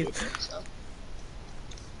I didn't slave. so.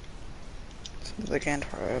 I can't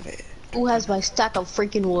have it. Who has my stack of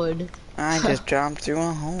freaking wood? I just jumped through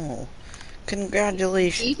a hole.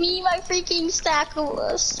 Congratulations. Give me my freaking stack of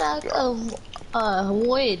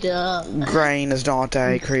wood. Grain is not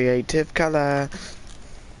a creative color.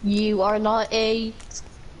 You are not a.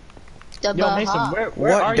 Yo, Mason, where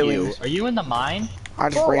What are doing you? this? Are you in the mine? I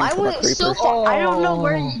just Bro, ran I from a went creeper. so far. I don't know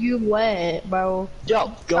where Oh. you went, bro.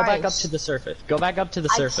 Yo, go back up Christ. to the surface. Go back up to the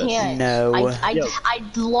surface. I can't. No. Yo. I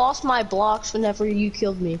lost my blocks whenever you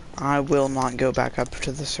killed me. I will not go back up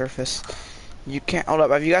to the surface. You can't. Hold up.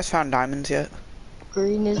 Have you guys found diamonds yet?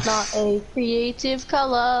 Green is not a creative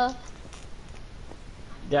color.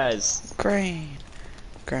 Guys, Grain.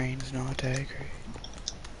 Grain's not a grain.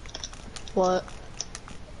 What?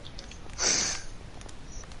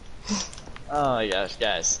 oh my gosh,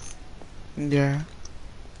 guys. Yeah.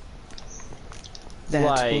 That's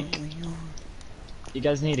Like- what we are. You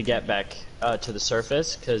guys need to get back to the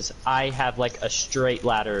surface, because I have like a straight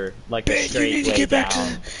ladder, like a Ben, you straight need to way get back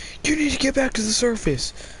down. you need to get back to the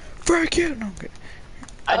surface. Frick you. No, I'm kidding.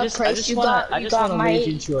 I just Christ, you wanna, got- I you just got wanna my- lead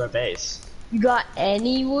you to our base. You got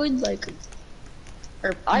any wood? Like.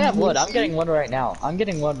 Or I have wood. I'm getting wood right now. I'm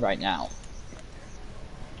getting wood right now.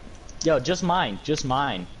 Yo, just mine. Just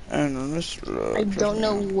mine. And this, I don't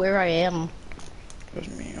know where I am. That's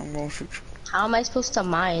me. I'm gonna shoot you. How am I supposed to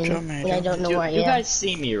mine Tell me, when I tell don't know You, where I you am? guys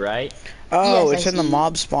see me, right? Oh, Yes, it's I in the see.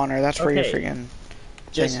 mob spawner. That's where you're Okay. freaking.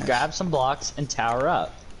 Just Thing is. grab some blocks and tower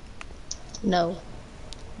up. No.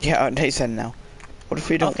 Yeah, they said no. What if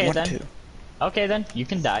we don't Okay, want then. to? Okay then, you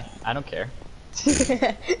can die. I don't care.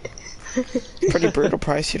 Pretty brutal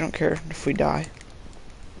price. You don't care if we die.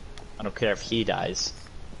 I don't care if he dies.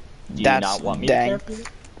 Do you That's not want me dang. to care?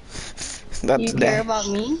 That's You care dang. about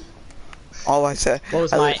me? All I said. What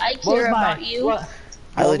was I, my? le- I what was care my- about you. What,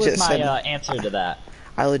 I what legit was my said. answer to that?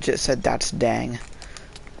 I legit said that's dang.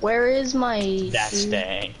 Where is my? That's food?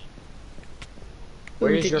 dang.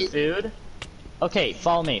 Where's did your you- food? Okay,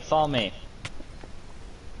 follow me. Follow me.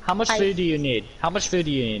 How much I- food do you need? How much food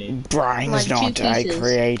do you need? Brian's Like not 2 a pieces.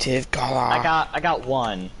 creative color. I got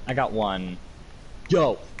one. I got one.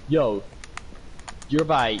 Yo. You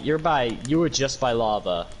were just by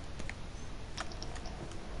lava.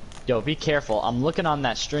 Yo, be careful. I'm looking on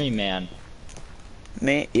that stream, man.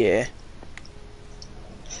 Me, yeah.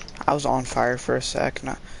 I was on fire for a sec.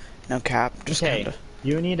 No cap. Just Okay, kinda.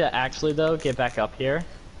 you need to actually though get back up here.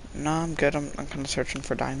 No, I'm good. I'm kind of searching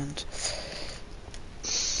for diamonds.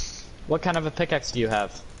 What kind of a pickaxe do you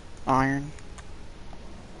have? Iron.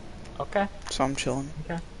 Okay. So I'm chilling.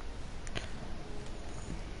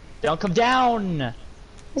 Don't come down.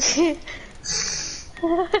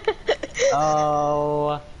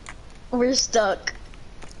 Oh. We're stuck.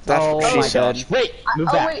 That's oh what she my said. gosh. Wait. Move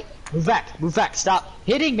oh, back. wait. Move back. Move back. Stop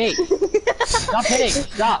hitting me. Stop hitting.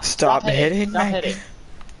 Stop. Stop hitting Stop me. hitting.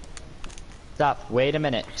 Stop. Wait a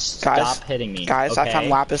minute. Stop Guys, hitting me. Guys, I found okay?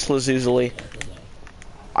 lapis lazuli.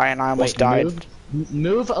 I almost Wait, died.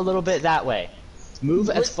 Move a little bit that way. Move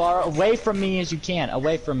as far away from me as you can.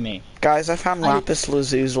 Away from me. Guys, I found lapis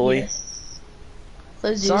lazuli.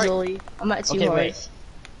 Let's Sorry. usually. I'm at 2 Okay, hearts.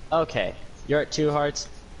 wait. Okay. You're at 2 hearts.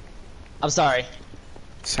 I'm sorry.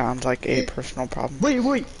 Sounds like a personal problem.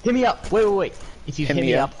 Wait. Hit me up. Wait. If you Hit hit me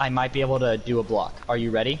me up. up, I might be able to do a block. Are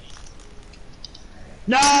you ready?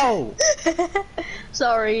 No!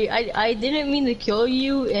 Sorry, I didn't mean to kill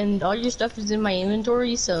you, and all your stuff is in my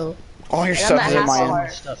inventory, so. All your And I'm stuff at is in half my a in.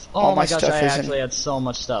 heart. Stuff. All Oh my my gosh, stuff I is in- actually had so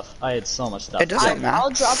much stuff. I had so much stuff. It doesn't matter. I'll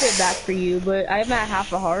drop it back for you, but I'm at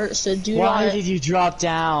half a heart, so do Why not. did you drop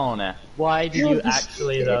down? Why did you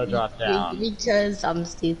actually though drop down? Because I'm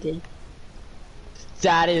stupid.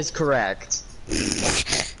 That is correct.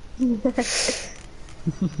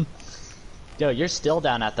 Yo, you're still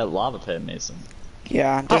down at that lava pit, Mason.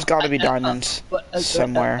 Yeah, there's got to be diamonds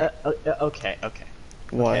somewhere. Okay, okay.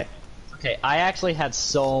 What? Okay. Okay, I actually had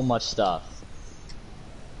so much stuff.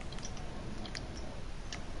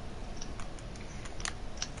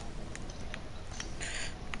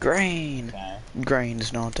 Grain. Okay.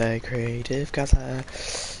 Grain's not a creative color.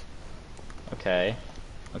 Okay.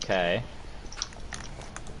 Okay.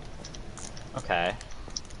 Okay.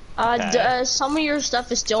 Some of your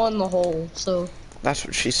stuff is still in the hole, so. That's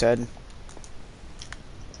what she said.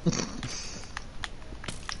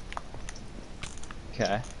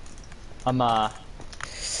 Okay.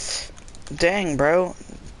 Dang, bro.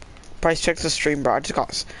 Bryce, check the stream, bro.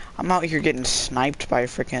 I'm out here getting sniped by a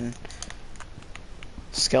freaking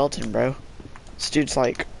skeleton, bro. This dude's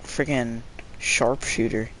like freaking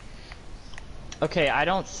sharpshooter. Okay, I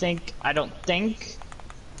don't think I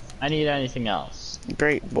need anything else.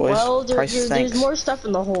 Great, boys. Well, Bryce, thanks. there's more stuff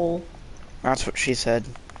in the hole. That's what she said.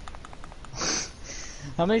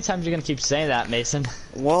 How many times are you gonna keep saying that, Mason?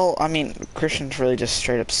 Well, I mean, Christian's really just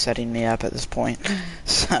straight up setting me up at this point.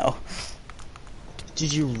 So.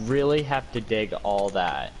 Did you really have to dig all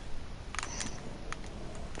that?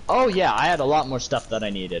 Oh yeah, I had a lot more stuff that I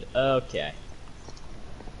needed. Okay.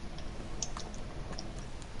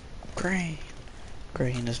 Grain.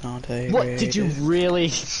 Grain is not a What did you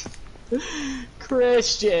really?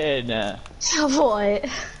 Christian! What?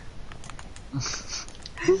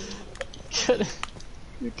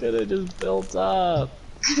 You could have just built up.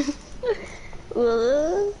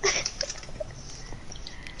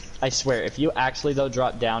 I swear, if you actually though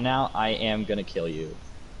drop down now, I am gonna kill you.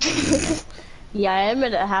 Yeah, I am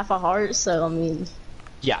at a half a heart, so I mean.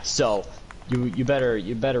 Yeah, so you better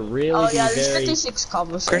really Oh be yeah, there's very 56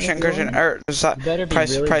 cobblestone. Christian, better be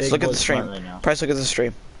Price, really Price, big look at boy the stream. smart right now. Price, look at the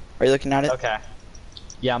stream. Are you looking at it? Okay.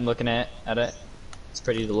 Yeah, I'm looking at it. It's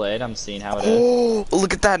pretty delayed. I'm seeing how it is. Oh,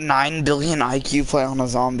 look at that 9 billion IQ play on a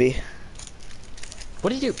zombie.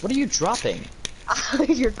 What are you dropping?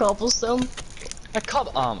 Your cobblestone.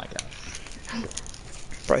 Oh my god.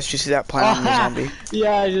 Bryce, did you see that play on the zombie?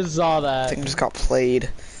 Yeah, I just saw that. Thing just got played.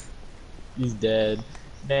 He's dead.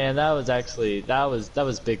 Man, that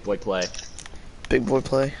was big boy play. Big boy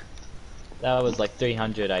play. That was like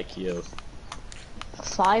 300 IQ.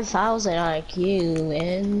 5,000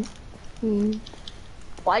 IQ, man.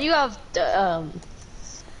 Why do you have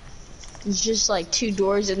it's just like 2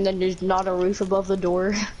 doors and then there's not a roof above the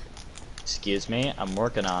door? Excuse me, I'm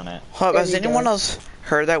working on it. Hold up, has you anyone go. else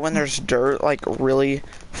heard that when there's dirt like really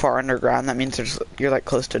far underground, that means you're like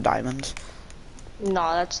close to diamonds?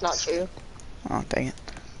 No, that's not true. Oh, dang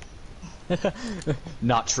it.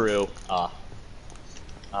 Not true.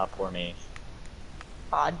 Poor me.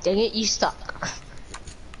 Aw, dang it, you stuck.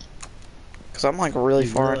 Cause I'm like really You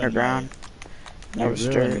far ruined underground. You That was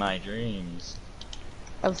ruined dirt. my dreams.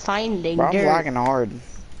 Of finding Bro, I'm dirt. lagging hard.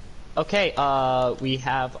 Okay, we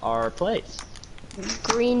have our place.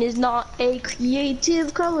 Green is not a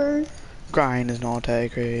creative color. Grind is not a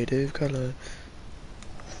creative color.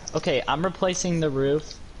 Okay, I'm replacing the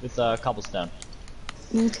roof with cobblestone.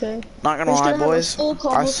 Okay. Not gonna We're lie, gonna have a boys. full I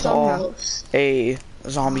cobblestone saw house. a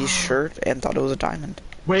zombie's shirt and thought it was a diamond.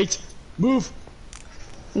 Wait, move.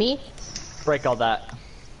 Me? Break all that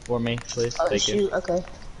for me, please. Oh Thank you. shoot, okay.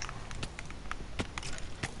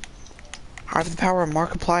 I have the power of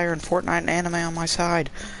Markiplier and Fortnite and anime on my side.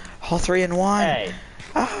 All 3 in 1. Hey,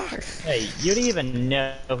 Ah, hey, you didn't even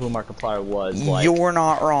know who Markiplier was. Like, you're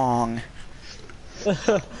not wrong.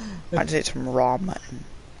 I'd say some raw mutton.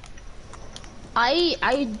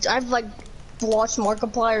 I've like watched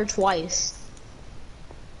Markiplier twice.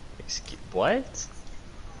 What?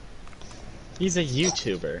 He's a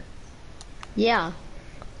YouTuber. Yeah.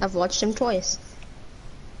 I've watched him twice.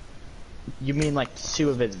 You mean like 2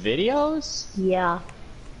 of his videos? Yeah.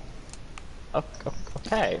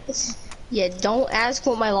 Okay. Yeah, don't ask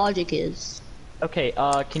what my logic is. Okay,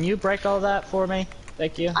 can you break all that for me?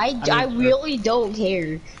 Thank you. I really don't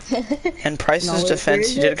care. In Price's No, wait, defense, where he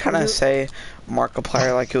is did it? kind of say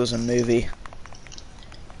Markiplier like it was a movie.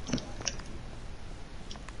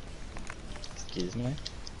 Excuse me.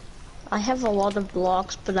 I have a lot of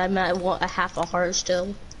blocks, but I'm at a half a heart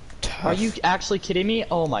still. tough. Are you actually kidding me?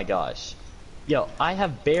 Oh my gosh. Yo, I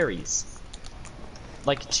have berries.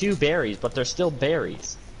 Like 2 berries, but they're still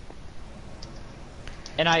berries.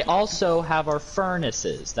 And I also have our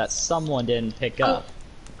furnaces that someone didn't pick up.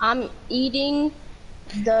 I'm eating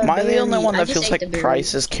the Am I the only berry. one I that just feels ate like the berry.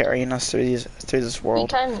 Price is carrying us through this You world?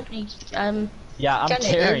 can, Yeah, I'm kinda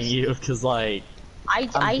carrying is. you because like I'm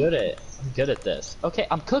good at this. Okay,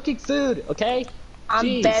 I'm cooking food. Okay, I'm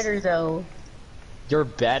Jeez. better though. You're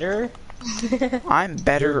better. I'm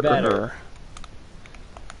better. You're better.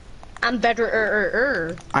 I'm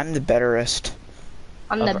better. I'm the betterest.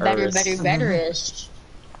 I'm Of the better, Earth. betterest.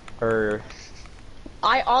 Or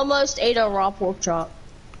I almost ate a raw pork chop.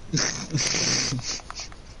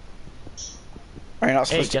 Are you not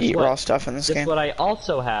hey, supposed to guess eat what? raw stuff in this Guess game? what? I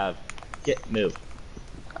also have. Move.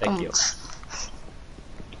 Thank you.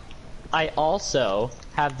 I also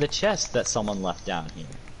have the chest that someone left down here.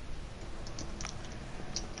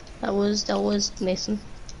 That was Mason.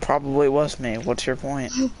 Probably was me. What's your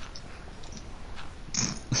point?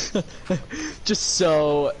 Just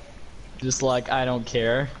like I don't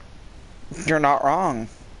care. You're not wrong.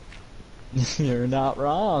 You're not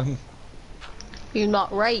wrong. You're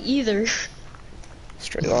not right either.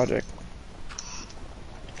 Straight logic.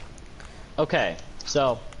 Okay,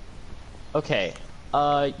 so, okay,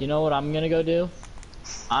 you know what I'm gonna go do?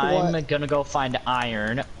 I'm gonna go find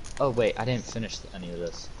iron. Oh wait, I didn't finish any of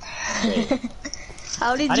this. Wait.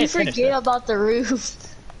 How did I you didn't finish forget that. about the roof?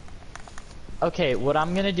 Okay, what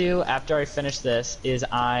I'm gonna do after I finish this is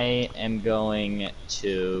I am going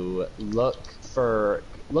to look for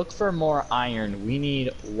more iron. We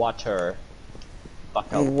need water.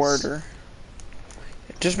 Buckets. Water.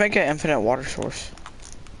 Just make an infinite water source.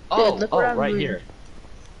 Oh, Look what I'm right doing. here.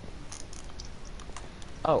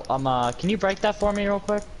 Oh, can you break that for me real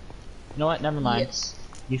quick? You know what? Never mind. Yes.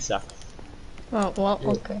 You suck. Oh well,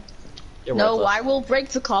 okay. You're No, worthless. I will break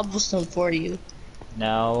the cobblestone for you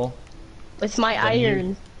No. with my Then you-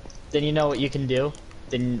 iron. Then you know what you can do?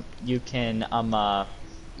 Then you can,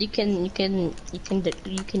 You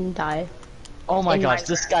can die. oh my In gosh,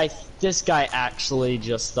 Minecraft. this guy actually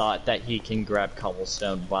just thought that he can grab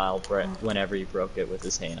cobblestone whenever he broke it with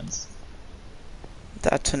his hands.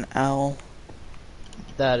 That's an L.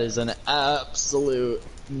 That is an absolute,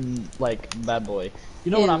 like, bad boy.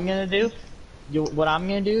 You know what Yeah. I'm gonna do? What I'm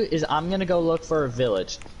gonna do is I'm gonna go look for a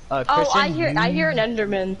village. Oh, Christian, I hear an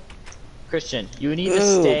Enderman. Christian, you need to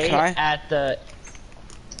Ooh, stay can I? at the...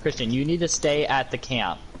 Christian, you need to stay at the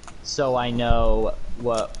camp, so I know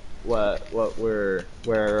where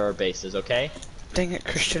our base is, okay? Dang it,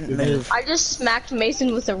 Christian, You're gonna- move. I just smacked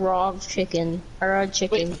Mason with a raw chicken. A raw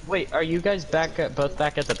chicken. Wait, are you guys both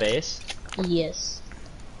back at the base? Yes.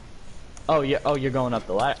 Oh, yeah, you're going up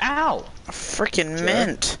the ladder. Ow! Freaking Sure.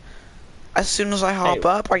 mint. As soon as I hop Hey.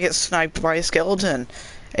 up, I get sniped by a skeleton.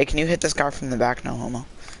 Hey, can you hit this guy from the back? No homo.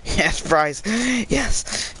 Yes, Bryce.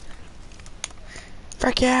 Yes.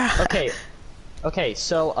 Frick yeah. Okay,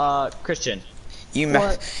 so, Christian, You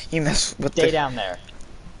mess with stay the... down there.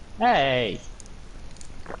 Hey!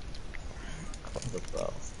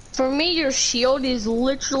 For me, your shield is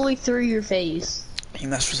literally through your face. You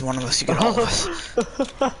mess with one of us, you get all of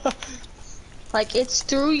us. Like it's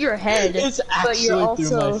through your head, It's but you're actually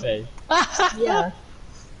through my also face. yeah.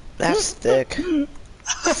 That's thick.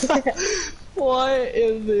 What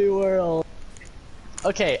in the world?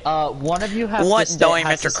 Okay, one of you has What to stay,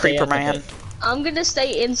 diameter creeper, man? I'm gonna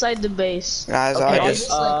stay inside the base. Guys, Okay, I I'll just...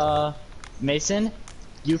 just- Mason,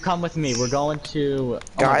 you come with me. We're going to... oh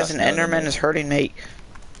my Guys, gosh, an no, no, Enderman no. is hurting me.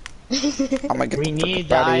 I'm gonna get We the need frick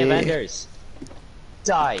the buddy. Eye of Enders.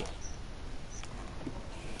 Die.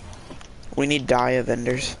 We need die of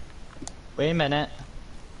Enders. Wait a minute.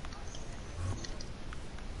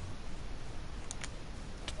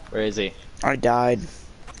 Where is he? I died.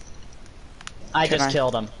 I Can just I-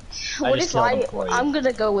 killed him. What just if killed him for you. I'm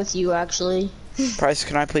gonna go with you actually. Price,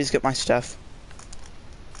 can I please get my stuff?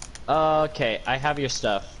 Okay, I have your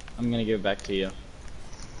stuff. I'm gonna give it back to you.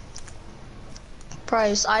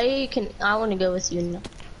 Price, I wanna go with you now.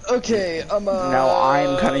 Okay, No,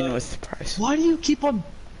 I'm coming with Price. Why do you keep on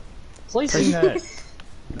placing that?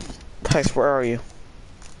 Price, where are you?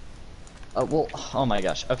 Well, oh my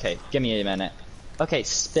gosh. Okay, give me a minute. Okay,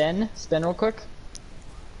 spin real quick.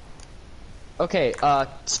 Okay,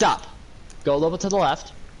 stop. Go a little bit to the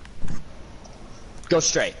left. Go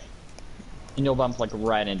straight. And you'll bump, like,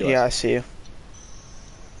 right into Yeah, it. I see you.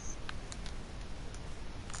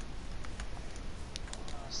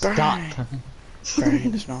 Stop.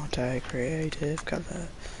 Brain is not a creative color.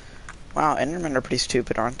 Wow, Endermen are pretty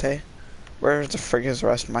stupid, aren't they? Where the frig is the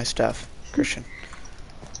rest of my stuff, Christian?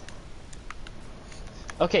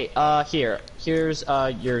 Okay, here's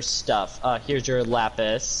your stuff. Here's your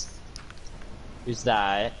lapis. Here's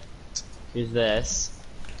that. Here's this.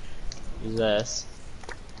 Here's this.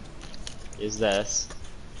 Here's this.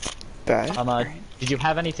 Bad. Did you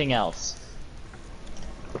have anything else?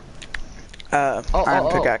 Iron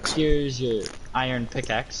pickaxe. Here's your iron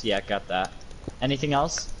pickaxe. Yeah, got that. Anything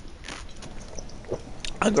else?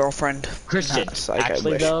 A girlfriend. Christian, Like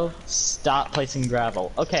actually though, stop placing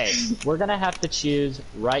gravel. Okay, we're gonna have to choose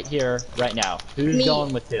right here, right now. Who's Me.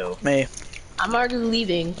 going with who? Me. I'm already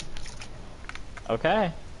leaving.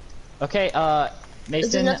 Okay. Okay,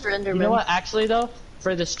 Mason, enough for Enderman. you know what, actually though,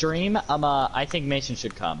 for the stream, I think Mason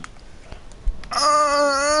should come.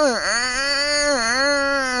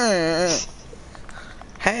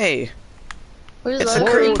 Hey. Where's It's the a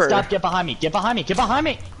other creeper. Stop, get behind me, get behind me, get behind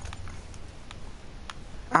me!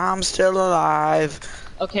 I'm still alive.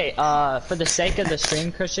 Okay, for the sake of the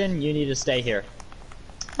stream, Christian, you need to stay here.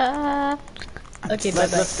 Okay, bye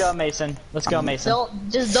bye. Let's go, Mason. Let's go, Mason.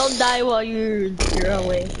 Don't die while you're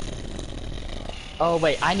away. Oh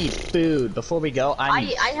wait, I need food. Before we go,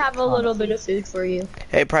 I have a little bit of food for you.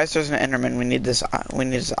 Hey, Price, there's an Enderman. We need this. We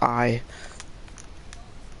need his eye.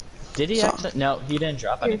 Did he actually? No, he didn't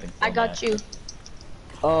drop anything. I got you.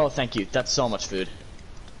 Oh, thank you. That's so much food.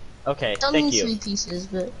 Okay, It's thank only you. 3 pieces,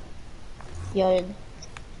 but yeah,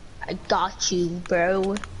 I got you,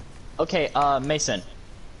 bro. Okay, Mason.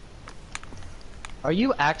 Are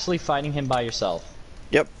you actually fighting him by yourself?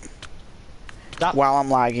 Yep. Stop. While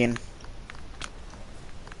I'm lagging.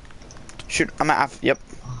 Shoot, I'm at. Yep.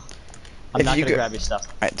 I'm If not you gonna go- grab your stuff.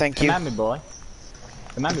 Alright, thank Come you. at me, boy.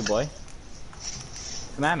 Come at me, boy.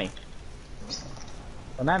 Come at me.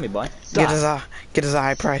 Come at me, boy. Stop. Get his eye. Get his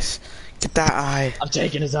eye, Price. Get that eye. I'm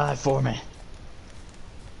taking his eye for me.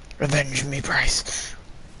 Revenge me, Price.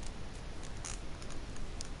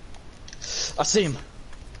 I see him.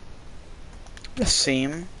 The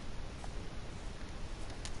seam.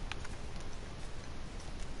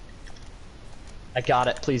 I got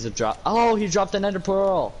it. Please have dropped. Oh, he dropped an ender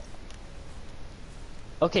pearl.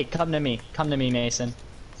 Okay, come to me. Come to me, Mason.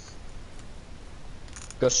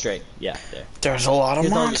 Go straight. Yeah, there. There's a lot of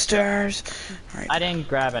Here's all your monsters. Alright. I didn't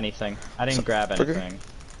grab anything. I didn't grab Burger? anything.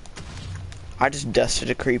 I just dusted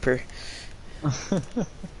a creeper. Okay,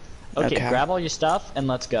 Okay. grab all your stuff and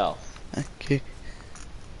let's go. Okay.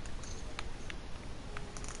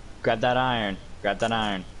 Grab that iron. Grab that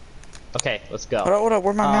iron. Okay, let's go. Hold up,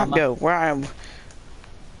 where'd my map go? Where I am?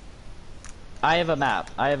 I have a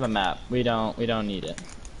map. I have a map. We don't need it.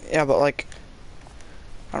 Yeah, but like,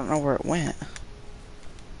 I don't know where it went.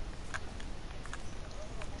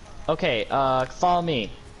 Okay, follow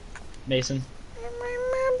me, Mason.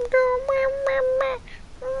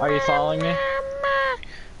 Are you following me?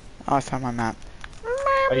 Oh, I found my map.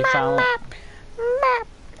 Are you following?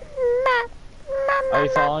 Are you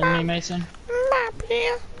following me, Mason?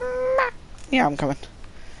 Yeah, I'm coming.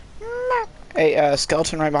 Hey,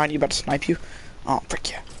 skeleton right behind you, about to snipe you. Oh,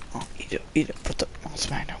 frick yeah. Oh, eat it, put the mouse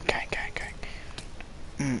man down. Gang.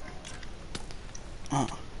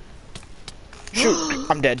 Shoot,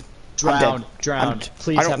 I'm dead. Drown, dead. drown.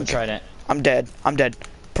 Please I don't- have a trident. I'm dead.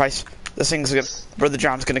 Price, this thing's gonna, bro, the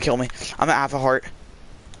drown's gonna kill me. I'm at half a heart.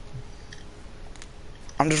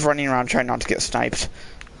 I'm just running around trying not to get sniped.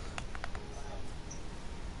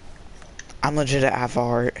 I'm legit at half a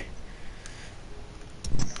heart.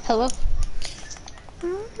 Hello?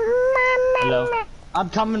 Hello. I'm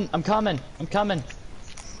coming. I'm coming. I'm coming.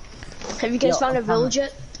 Have you guys found a village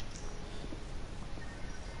yet?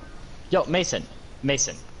 Yo, Mason.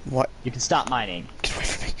 Mason. What? You can stop mining. Get away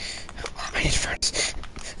from me. I need friends.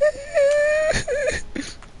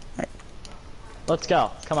 Let's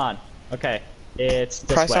go. Come on. Okay. It's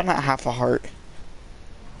this Price, way. I'm at half a heart.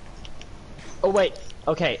 Oh wait.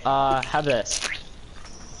 Okay. Have this.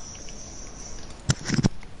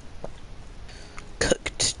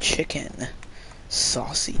 Cooked chicken.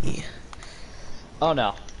 Saucy. Oh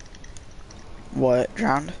no. What?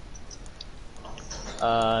 Drowned?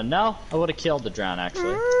 No. I would have killed the drown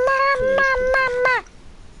actually.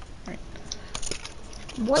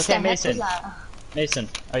 What Okay, the heck Mason. is that? Mason,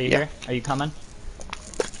 are you Yeah. here? Are you coming?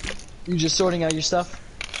 You just sorting out your stuff?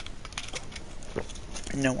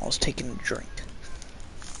 No, I was taking a drink.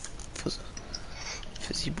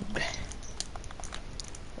 Fizzy boy.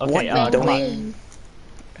 Okay, What? come on. Wait.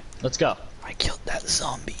 Let's go. I killed that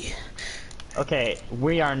zombie. Okay,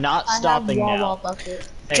 we are not I stopping have now. wall bucket.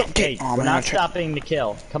 Hey, Drop hey, it. Oh, we're man, not I tried- stopping to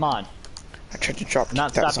kill. Come on. I tried to drop We're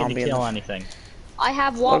not that stopping zombie to in kill the... anything. I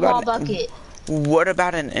have What wall about- bucket. What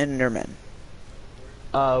about an Enderman?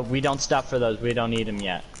 We don't stop for those. We don't need them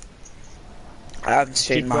yet. I haven't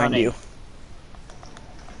stayed Keep behind running. you.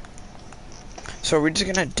 So we're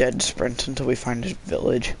just gonna dead sprint until we find a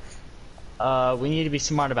village. We need to be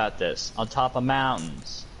smart about this. On top of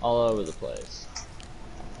mountains, all over the place.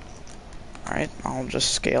 Alright, I'll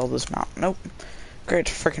just scale this mountain. Nope. Great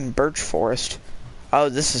freaking birch forest. Oh,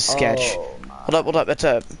 this is sketch. Oh, Hold up.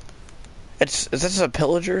 Is this a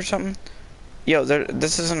pillager or something? Yo,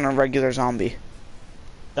 this isn't a regular zombie.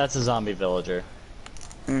 that's a zombie villager.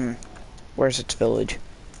 Where's its village?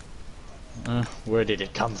 Where did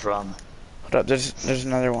it come from? Hold up, there's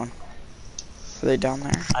another one. Are they down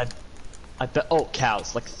there? I bet. Oh,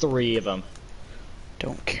 cows, like 3 of them.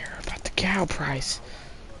 Don't care about the cow price.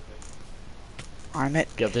 I'm at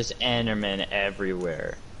There's Endermen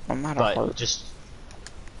everywhere. I'm at a But heart. just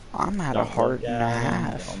I'm at a don't heart look and a at 'em,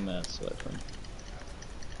 half. Don't mess with them.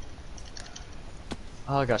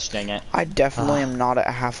 Oh gosh, dang it! I definitely am not at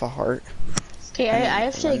half a heart. Okay, I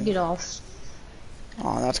have to get off.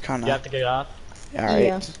 Oh, that's kind You have of. to get off. Alright.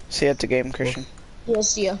 Yeah. See you at the game, Christian. Yeah,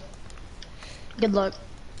 see ya. Good luck.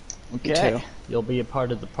 Okay. too. You'll be a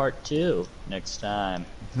part of the part 2 next time.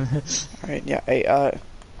 Alright, yeah. Hey,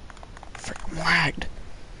 freaking lagged.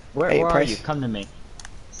 Where Hey, are Price. you? Come to me.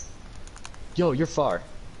 Yo, you're far.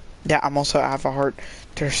 Yeah, I'm also at half a heart.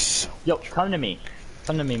 There's so... Yo, come to me.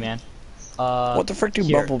 Come to me, man. What the frick do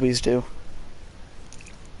here. bumblebees do?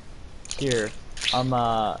 Here. Come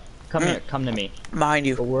here. Come to me. Behind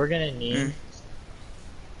you. But we're gonna need.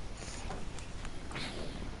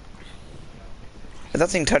 If that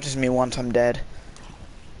thing touches me once, I'm dead.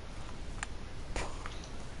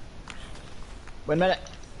 Wait a minute.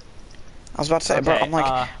 I was about to say, bro, Okay, I'm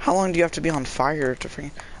like, how long do you have to be on fire to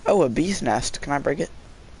freaking... Oh, a bee's nest. Can I break it?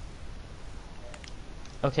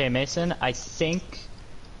 Okay, Mason. I think.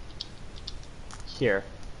 Here.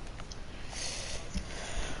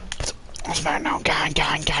 What's the matter now? Gang.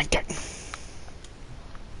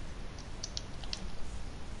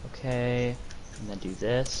 Okay. And then do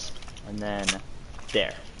this. And then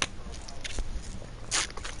there.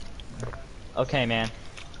 Okay, man.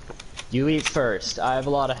 You eat first. I have a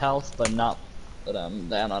lot of health, but I'm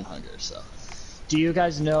down on hunger, so. Do you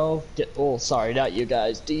guys know? Oh, sorry, not you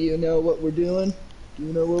guys. Do you know what we're doing? Do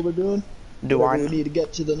you know what we're doing? Do Whenever I we know? need to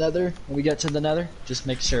get to the nether? When we get to the nether, just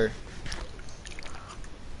make sure.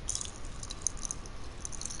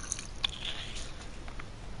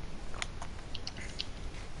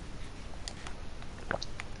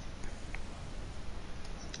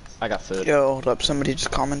 I got food. Yo, hold up. Somebody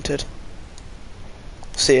just commented.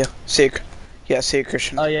 See ya. Yeah, see ya,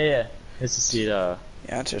 Christian. Oh, yeah. It's to see Yeah,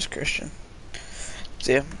 it's just Christian.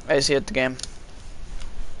 See ya. I see you at the game.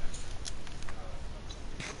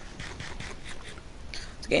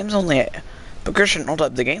 The game's only at... But Christian, hold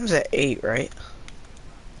up. The game's at 8, right?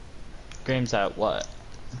 Game's at what?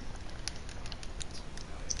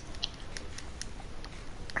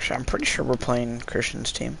 Actually, I'm pretty sure we're playing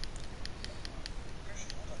Christian's team.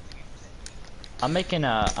 I'm making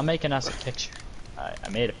us a picture. I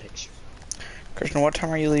made a picture. Christian, what time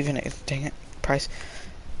are you leaving? Dang it, Price.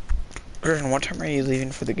 Christian, what time are you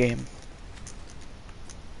leaving for the game?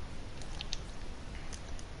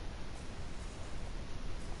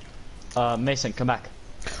 Mason, come back.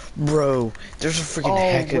 Bro, there's a freaking Oh,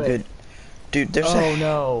 heck of wait. good... Dude, there's Oh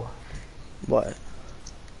no. What?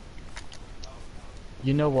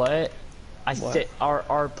 You know what? What?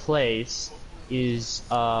 Our place is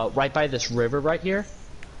right by this river right here.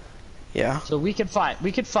 Yeah? So we could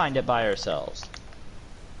find it by ourselves.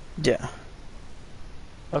 Yeah.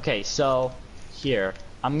 Okay, so here,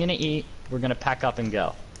 I'm gonna eat, we're gonna pack up and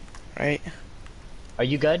go. Right? Are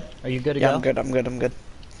you good? Are you good to Yeah, go? I'm good.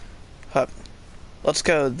 Hup. Let's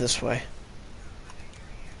go this way.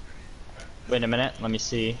 Wait a minute, let me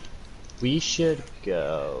see. We should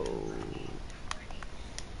go.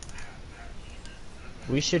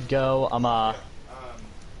 I'll go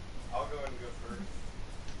and go first.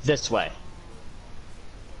 This way.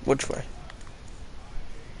 Which way?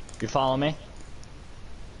 You follow me?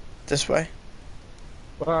 This way?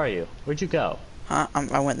 Where are you? Where'd you go? Huh?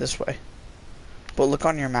 I went this way. But look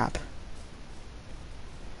on your map.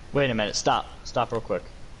 Wait a minute, stop real quick.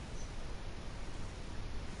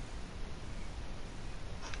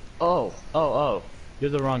 Oh, you're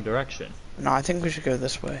the wrong direction. No, I think we should go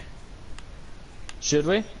this way. Should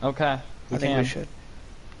we? Okay, I think we should.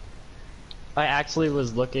 I actually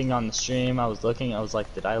was looking on the stream, I was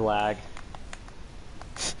like, did I lag?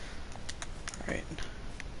 Right.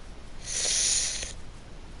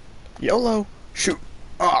 YOLO! Shoot!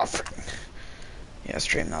 Oh, frick. Yeah,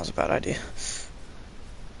 stream, that was a bad idea.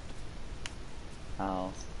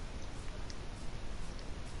 Oh.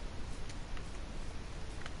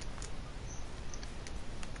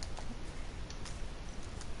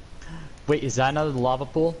 Wait, is that another lava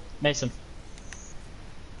pool? Mason.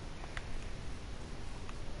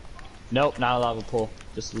 Nope, not a lava pool.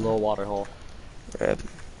 Just a little water hole. Rip.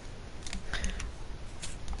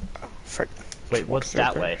 Frick. Wait, what's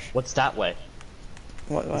that way? What's that way?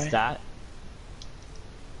 What way? Is that?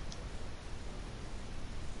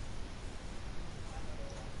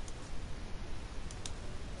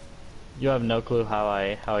 You have no clue how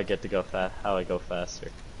I get to go how I go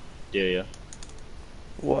faster, do you?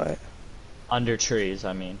 What? Under trees,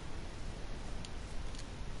 I mean.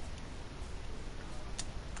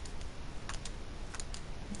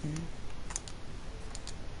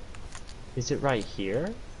 Is it right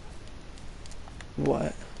here?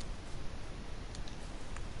 What?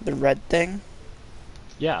 The red thing?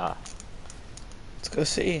 Yeah. Let's go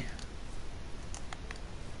see.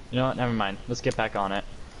 You know what? Never mind. Let's get back on it.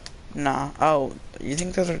 Nah. Oh, you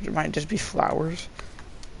think those might just be flowers?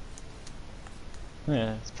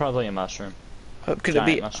 Yeah, it's probably a mushroom. Oh, could Giant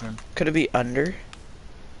it be? mushroom. Could it be under?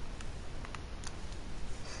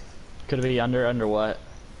 Could it be under what?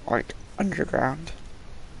 Like underground?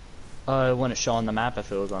 It wouldn't show on the map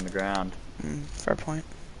if it was on the ground. Fair point.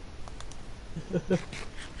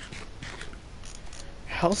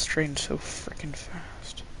 Health drains so freaking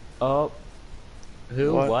fast. Oh.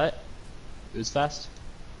 Who? What? What? Who's fast?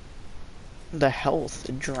 The health,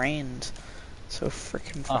 it drains so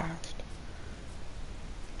freaking Oh. fast.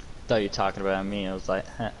 Thought you were talking about me. I was like,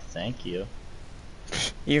 thank you.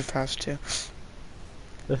 You're fast too.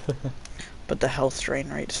 But the health drain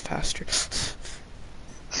rate is faster.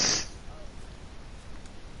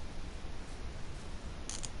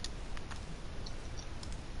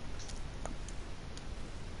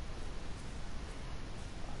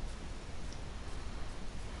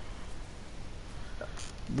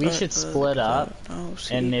 We should split up, Oh,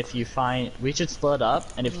 see. and if you find, we should split up,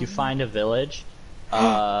 and if you find a village,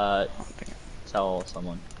 Oh, tell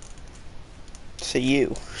someone. so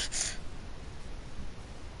you.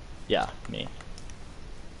 Yeah, me.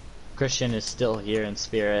 Christian is still here in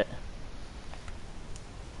spirit,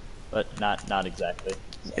 but not exactly.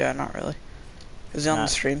 Yeah, not really. Is he on the Not-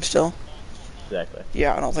 stream still? Exactly.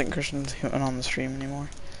 Yeah, I don't think Christian's even on the stream anymore.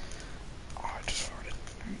 Oh, I just farted.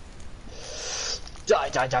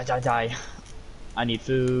 Die. I need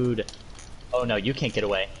food. Oh no, you can't get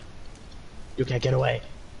away. You can't get away.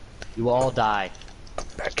 You all die.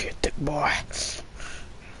 Back here, thick boy.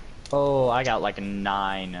 Oh, I got like a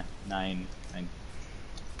 9.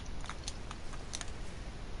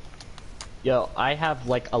 Yo, I have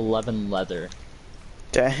like 11 leather.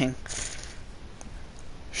 Dang.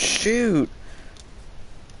 Shoot.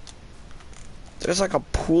 There's like a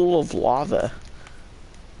pool of lava.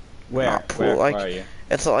 Where? Not pool, Where like, are you?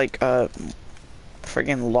 It's like a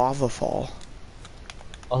friggin' lava fall.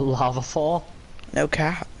 A lava fall? No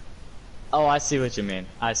cap. Oh, I see what you mean.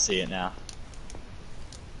 I see it now.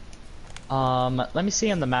 Let me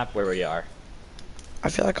see on the map where we are. I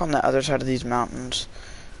feel like on the other side of these mountains,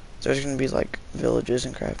 there's gonna be like villages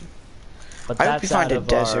and crap. But I hope you that's find out a of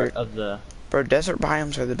desert. of the. Bro, desert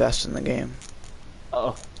biomes are the best in the game.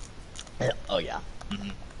 Oh. Oh yeah.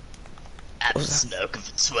 I've What was that? smoking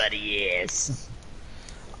for 20 years.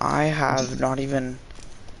 I have not even.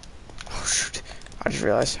 Oh shoot! I just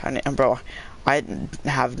realized. Bro, I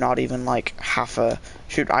have not even like half a.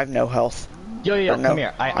 Shoot! I have no health. Yo, Or no, come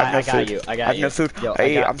here. I have I no got food. you. I got I have you. no food. Yo,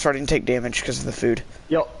 Hey, I'm starting to take damage because of the food.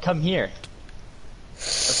 Yo, come here.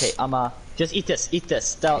 Okay, just eat this. Eat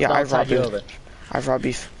this. Yeah, I I'll have raw tide you beef. over. I have raw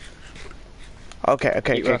beef. Okay.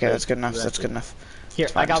 Eat raw food. That's good enough. Eat raw That's food. good enough. Here,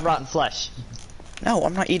 It's fine, I got it's fine. rotten flesh. No,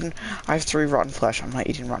 I'm not eating. I have 3 rotten flesh. I'm not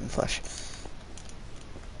eating rotten flesh.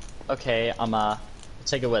 Okay,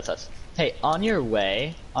 take it with us. Hey, on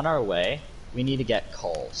our way, we need to get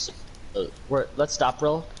coals. Let's stop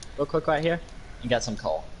real quick right here and get some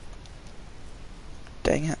coal.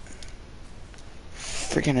 Dang it.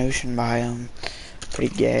 Freaking ocean biome.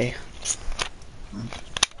 Pretty gay.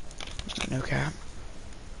 No cap.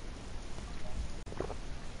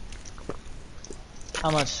 How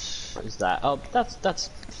much is that? Oh, that's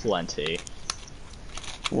plenty.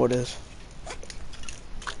 What is?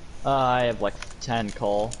 I have like 10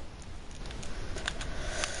 coal.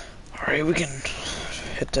 Alright, we can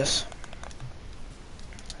hit this.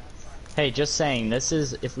 Hey, just saying, this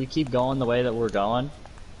is, if we keep going the way that we're going,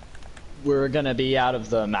 we're gonna be out of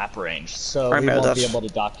the map range, so I we know, won't be that's- able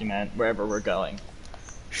to document wherever we're going.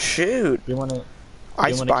 Shoot! You wanna?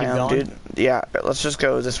 Ice wanna keep biome, going? dude. Yeah, let's just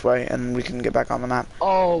go this way and we can get back on the map.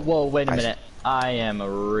 Oh, whoa, wait a Ice- minute. I am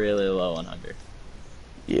really low on hunger.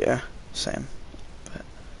 Yeah, same.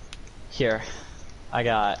 Here, I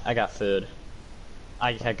got food.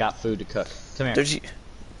 I got food to cook. Come here. There's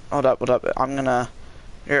Hold up, hold up. I'm gonna...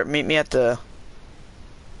 Here, meet me at the...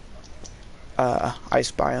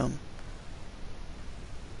 ice biome.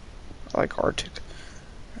 Like Arctic.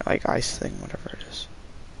 Like ice thing, whatever it is.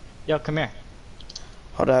 Yo, come here.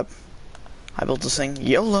 Hold up. I built this thing.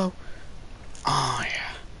 YOLO! Oh,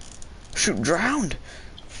 yeah. Shoot, drowned!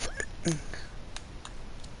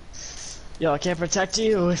 Yo, I can't protect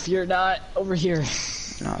you if you're not over here.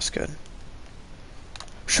 No, it's good.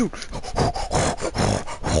 Shoot!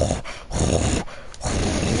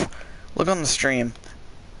 Look on the stream.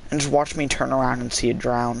 And just watch me turn around and see it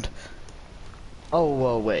drowned. Oh,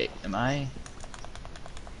 whoa, wait. Am I?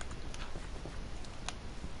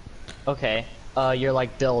 Okay. You're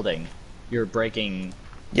like building. You're breaking.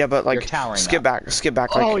 Yeah, but like, You're towering skip up.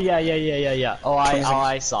 back. Like, Oh, yeah. Oh,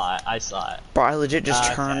 I saw it. bro, I legit just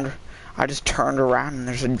Okay. turned. I just turned around and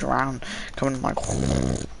there's a drown coming like.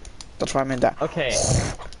 That's why I made that. Okay.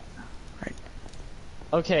 Right.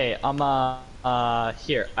 Okay,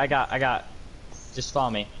 here. I got. Just follow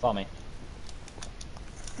me.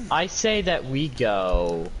 I say that we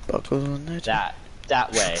go Buckles on it.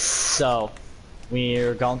 that way. So,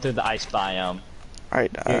 we're going through the ice biome.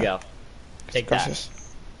 Alright, Here you go. Take that. Yes.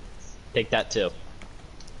 Take that too.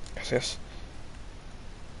 Yes.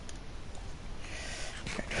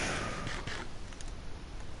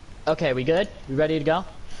 Okay, we good? We ready to go?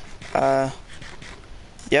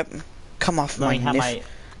 Yep. Come off Let my me have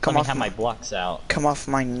nif- my blocks out. Come off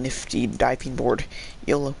my nifty diving board.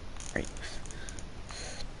 YOLO. Right.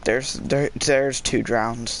 There's 2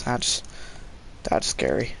 drowns. That's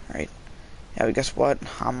scary, right? Yeah, but guess what?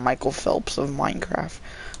 I'm Michael Phelps of Minecraft.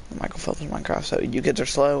 So you kids are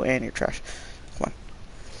slow and you're trash. Come on.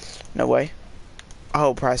 No way.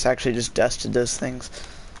 Oh, Price actually just dusted those things.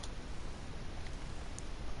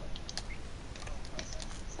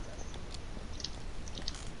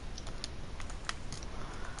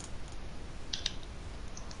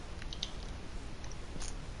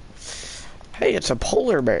 Hey, it's a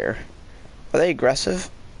polar bear. Are they aggressive?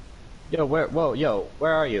 Yo,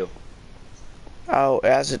 where are you? Oh,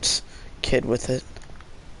 as its kid with it.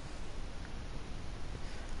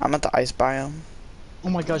 I'm at the ice biome. Oh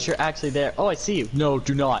my gosh, you're actually there. Oh, I see you. No,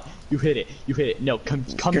 do not. You hit it. No, come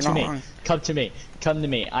You're to not me. wrong. Come to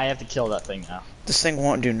me. I have to kill that thing now. This thing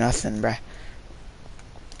won't do nothing, bruh.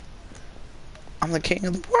 I'm the king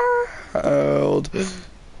of the world.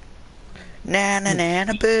 Na na na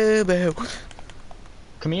na boo boo.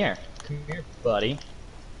 Come here, buddy.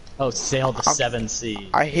 Oh, sail the 7 seas.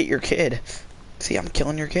 I hit your kid. See, I'm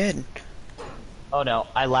killing your kid. Oh no,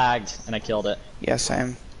 I lagged and I killed it. Yes, I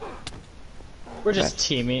am. We're just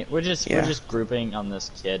teaming. We're just grouping on this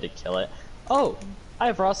kid to kill it. Oh, I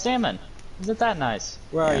have raw salmon. Isn't that nice?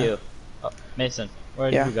 Where are Yeah. you? Oh, Mason, where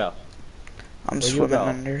did Yeah. you go? I'm Where you swimming go?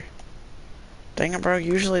 under. Dang it, bro.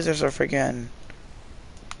 Usually there's a freaking...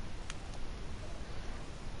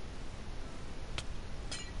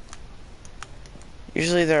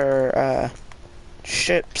 Usually there are,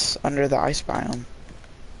 ships under the ice biome.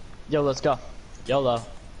 Yo, let's go. YOLO.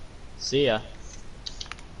 See ya.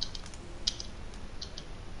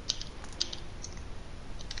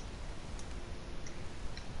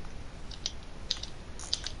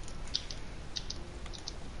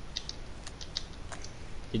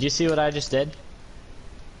 Did you see what I just did?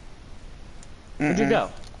 Where'd you go?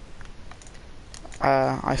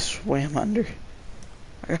 I swam under.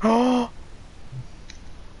 Oh!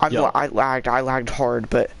 Yo. I lagged hard,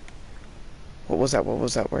 but... What was that?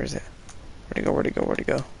 Where is it? Where'd it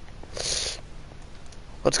go?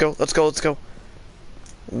 Let's go.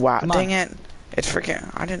 Wow, Come on. dang it. It's freaking...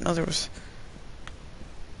 I didn't know there was...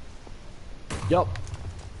 Yup.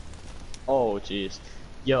 Oh, jeez.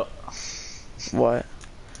 Yo, What?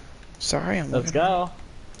 Sorry, I'm let's looking- go.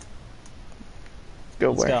 Go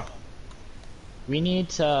Let's where? go. We need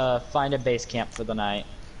to find a base camp for the night.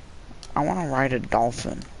 I want to ride a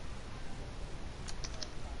dolphin.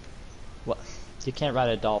 What? You can't ride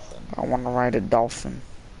a dolphin. I want to ride a dolphin.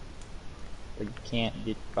 Or you can't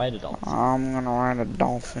ride a dolphin. I'm gonna ride a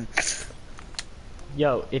dolphin.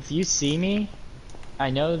 Yo, if you see me, I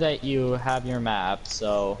know that you have your map,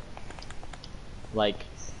 so like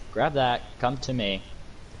grab that, come to me.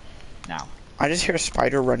 Now. I just hear a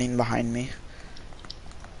spider running behind me.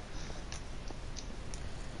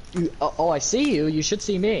 Oh, I see you. You should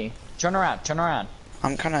see me. Turn around.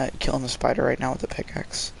 I'm kind of killing the spider right now with a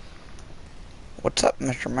pickaxe. What's up,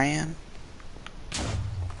 Mr. Man?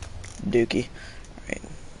 Dookie. Right.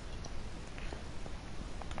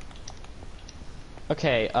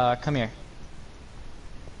 Okay, come here.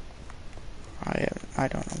 I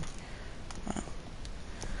don't know.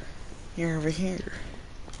 You're over here.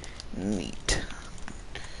 Neat.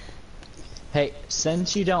 Hey,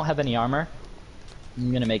 since you don't have any armor,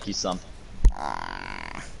 I'm gonna make you some.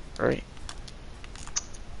 Right.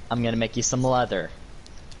 I'm gonna make you some leather.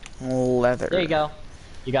 Leather. There you go.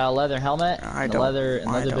 You got a leather helmet I and don't- leather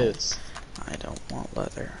boots. I don't want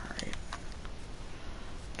leather. Right.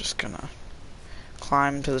 Just gonna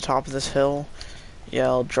climb to the top of this hill,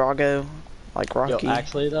 yell Drago, like Yo, Rocky.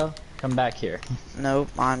 actually though, come back here. Nope,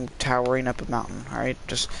 I'm towering up a mountain. Alright,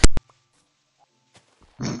 just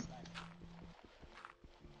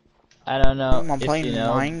I don't know I'm if playing you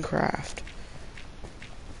know. Minecraft.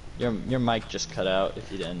 Your mic just cut out.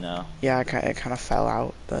 If you didn't know. Yeah, it kind of fell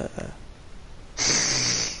out, but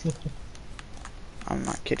I'm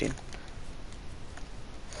not kidding.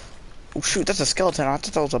 Oh shoot, that's a skeleton. I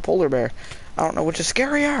thought that was a polar bear. I don't know which is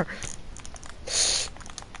scarier.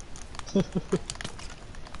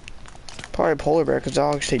 Probably a polar bear, because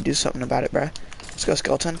I'll actually do something about it, bruh. Let's go,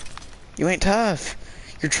 skeleton. You ain't tough.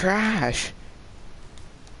 You're trash.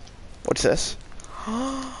 What's this?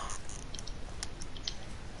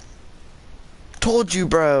 Told you,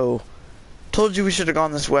 bro. Told you we should have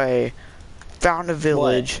gone this way. Found a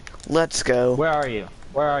village. Let's go. Where are you?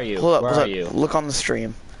 Where are you? Hold up, Where hold are up. you? Look on the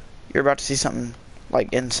stream. You're about to see something,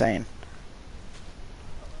 like, insane.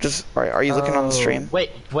 Just, are you looking on the stream?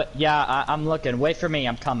 Wait, yeah, I'm looking. Wait for me.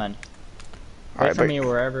 I'm coming. Wait Alright, for but me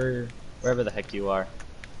wherever the heck you are.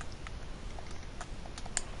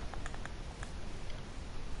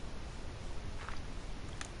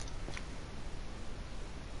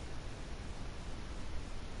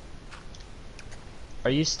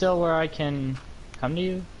 Are you still where I can come to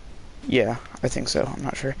you? yeah, I think so. I'm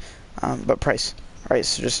not sure. But price. Alright,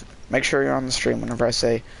 so just make sure you're on the stream whenever I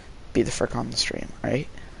say be the frick on the stream, alright?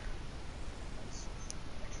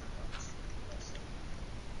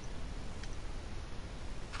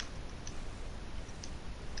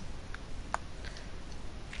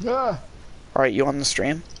 Yeah. Alright, you on the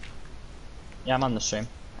stream? Yeah, I'm on the stream.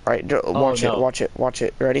 Alright, watch no. it, watch it, watch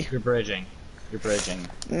it. Ready? You're bridging. You're bridging.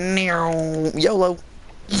 YOLO.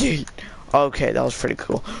 Yeet. Okay, that was pretty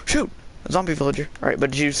cool. Shoot! A zombie villager. Alright,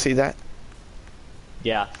 but did you see that?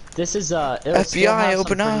 Yeah. This is it'll still FBI, have some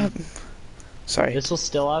open up! pretty- Sorry. This will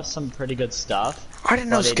still have some pretty good stuff. I didn't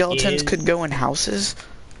know but it skeletons is- could go in houses.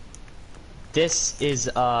 This is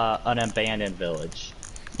an abandoned village.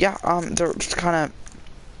 Yeah, they're just kind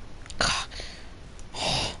of...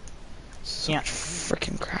 So Can't- much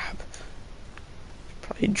freaking crap.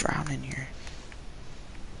 Probably drown in here.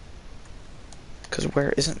 Because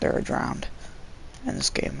where isn't there a drowned in this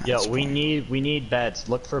game? at Yo, this we point? need beds.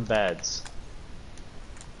 Look for beds.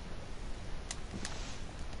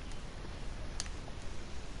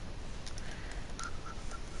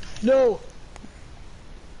 No.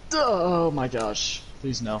 Oh my gosh.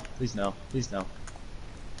 Please no. Please no. Please no.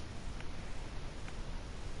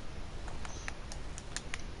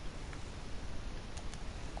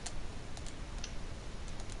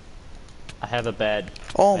 I have a bed.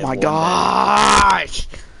 Oh I have my one gosh!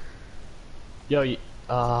 bed. Yo,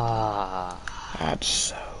 That's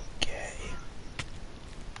so gay.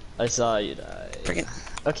 I saw you die. Freaking.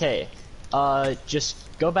 Okay, just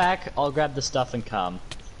go back. I'll grab the stuff and come.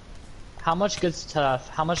 How much good stuff?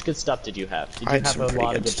 How much good stuff did you have? Did I you had have some a pretty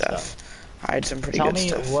lot of good good stuff. I had some pretty Tell good me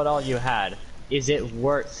stuff. what all you had. Is it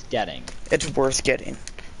worth getting? It's worth getting.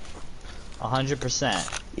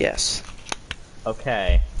 100%. Yes.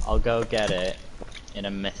 Okay, I'll go get it in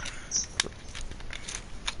a minute.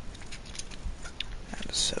 That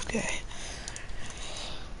is so gay.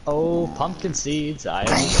 Oh, pumpkin seeds. I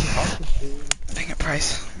have some pumpkin seeds. Dang it,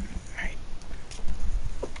 Price. Alright.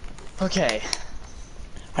 Okay.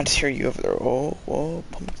 I just hear you over there. Oh, whoa,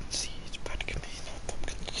 pumpkin seeds. Pumpkin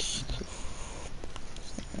seeds.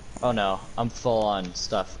 Oh no, I'm full on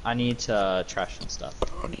stuff. I need to trash some stuff.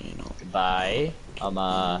 Goodbye.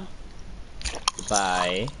 Goodbye.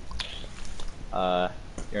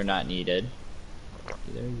 You're not needed.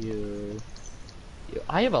 Either you.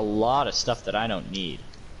 I have a lot of stuff that I don't need.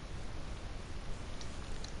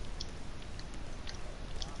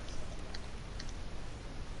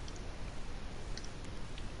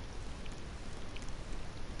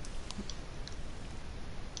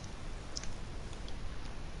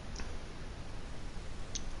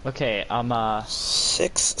 Okay,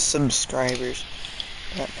 6 subscribers.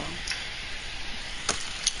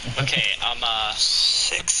 Okay,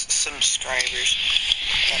 6 subscribers.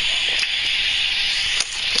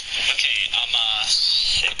 Okay,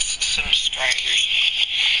 6 subscribers.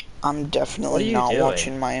 I'm What are definitely you not doing?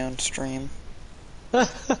 watching my own stream.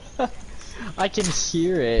 I can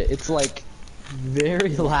hear it. It's like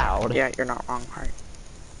very loud. Yeah, you're not wrong, Heart.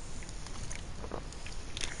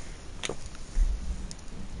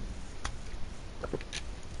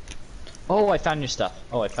 Oh, I found your stuff.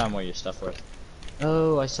 Oh, I found where your stuff was.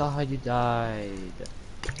 Oh, I saw how you died.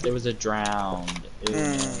 There was a drowned. Ew,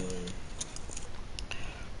 no.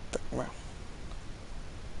 Well,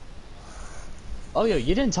 Oh, yo,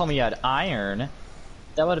 you didn't tell me you had iron.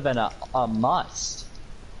 That would have been a must.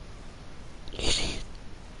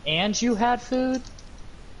 And you had food?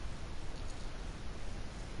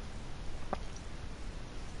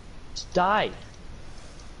 Just die.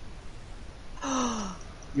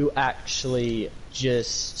 You actually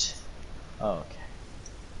just... Oh, okay.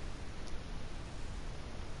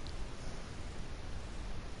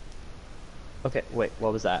 Okay, wait,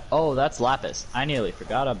 what was that? Oh, that's lapis. I nearly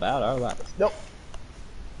forgot about our lapis. Nope.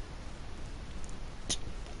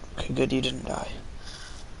 okay, good, you didn't die.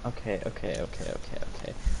 Okay.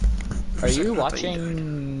 Are you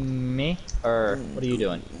watching me? Or what are you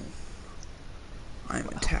doing? I'm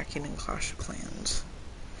attacking in Clash of Clans.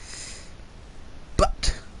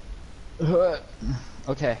 But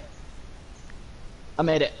Okay. I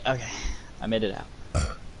made it. Okay. I made it out.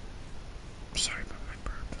 sorry about my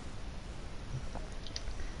burp.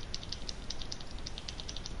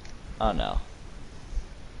 Oh no.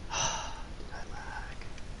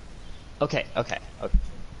 Okay.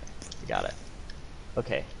 We got it.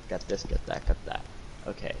 Okay, got this, got that, got that.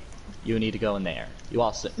 Okay. You need to go in there. You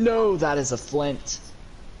also— No, that is a flint!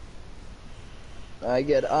 I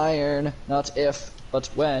get iron, not if, but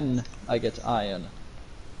when I get iron.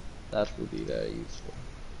 That will be very useful.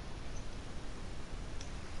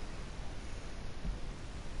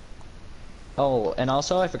 Oh, and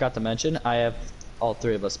also I forgot to mention, I have all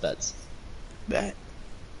three of us beds. Bet.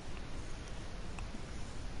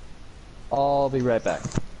 I'll be right back.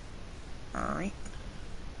 Alright.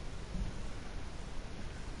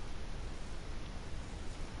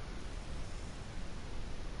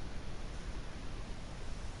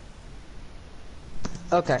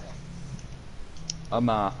 Okay.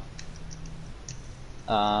 Ow!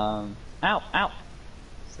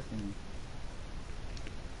 Freaking.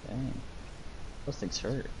 Dang. Those things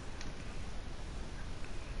hurt.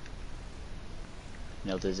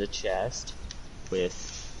 Now there's a chest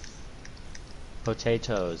with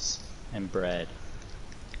potatoes and bread.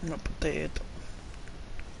 I'm a potato.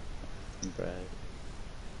 And bread.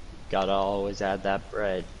 Gotta always add that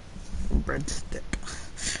bread. Breadstick.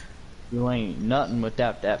 You ain't nothing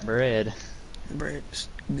without that bread. Bread's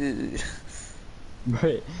good.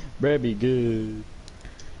 Bread be good.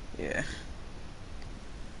 Yeah.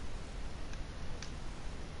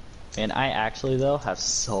 And I actually though have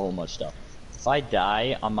so much stuff. If I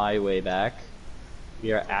die on my way back,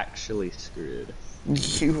 we are actually screwed.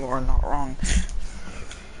 You are not wrong.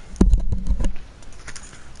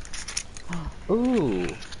 Ooh.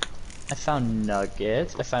 I found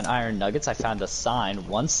nuggets. I found iron nuggets. I found a sign.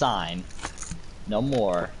 One sign. No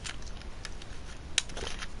more.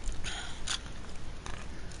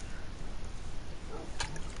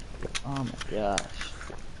 Oh my gosh.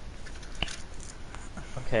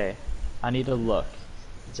 Okay. I need to look.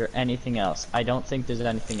 Is there anything else? I don't think there's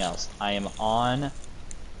anything else. I am on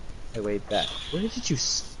my way back. Where did you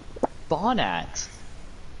spawn at?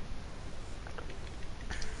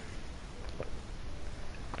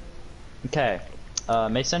 Okay.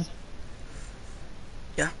 Mason?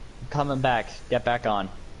 Yeah. I'm coming back. Get back on.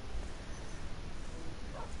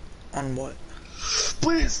 On what?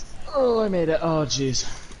 Please! Oh, I made it. Oh, jeez.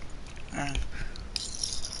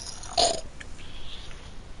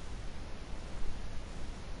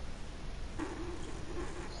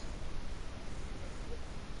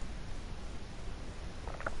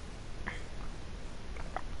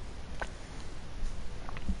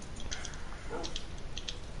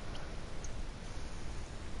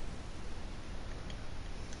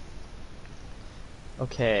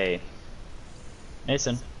 Okay.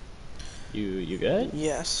 Mason. You good?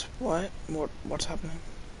 Yes. What? What's happening?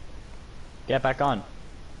 Get back on.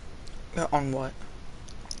 On what?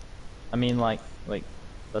 I mean, like,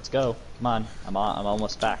 let's go. Come on. I'm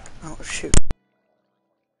almost back. Oh shoot.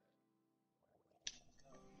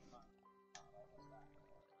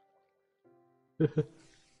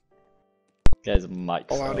 Guy's mic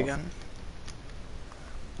All fell. out again.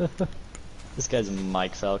 This guy's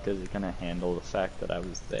mic fell because he couldn't handle the fact that I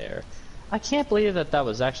was there. I can't believe that that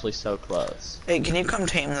was actually so close. Hey, can you come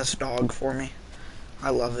tame this dog for me? I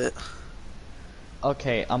love it.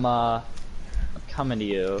 Okay, I'm coming to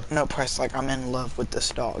you. No, Price, like, I'm in love with this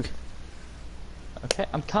dog. Okay,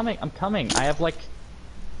 I'm coming. I have like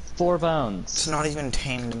 4 bones. It's not even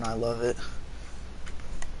tamed and I love it.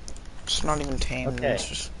 It's not even tamed. Okay. It's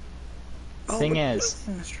just... Oh, Thing look, is,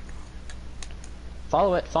 look, Mr.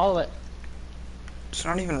 follow it. It's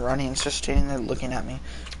not even running, it's just standing there looking at me.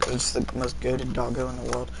 Cause it's the most goated doggo in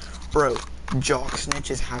the world. Bro, Jock Snitch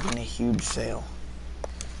is having a huge sale.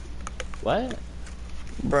 What?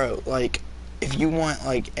 Bro, like, if you want,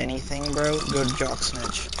 like, anything, bro, go to Jock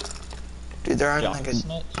Snitch. Dude, they're having, like, a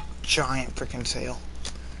Snitch? giant freaking sale.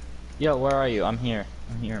 Yo, where are you? I'm here.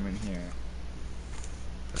 I'm here. I'm in here.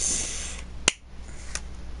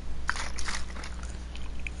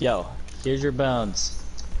 Yo, here's your bones.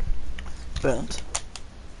 Bones.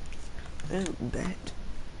 Ooh, bet.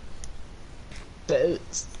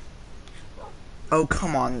 Bones. Oh,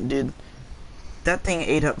 come on, dude. That thing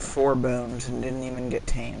ate up 4 bones and didn't even get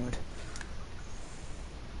tamed.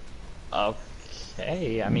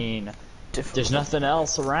 Okay, I mean, Difficult. there's nothing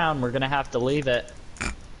else around. We're gonna have to leave it.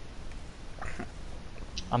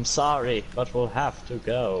 I'm sorry, but we'll have to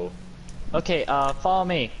go. Okay, follow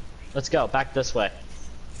me. Let's go, back this way.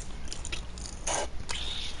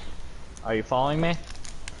 Are you following me?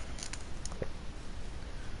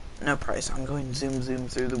 No price. I'm going zoom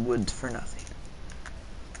through the woods for nothing.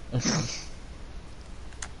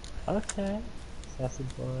 Okay, sassy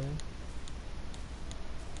boy.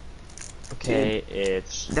 Okay, Dude,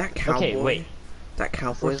 it's... that cowboy. Okay, wait. That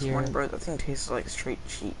cowboy's here. one, bro. That thing tastes like straight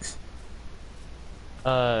cheeks.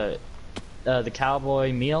 The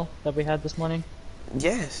cowboy meal that we had this morning?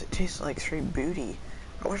 Yes, it tastes like straight booty.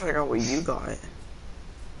 I wish I got what you got.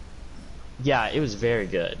 Yeah, it was very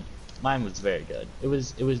good. Mine was very good. It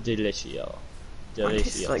was delicioso. Mine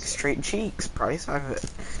tastes Delicioso. like straight cheeks, Price.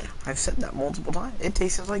 I've said that multiple times. It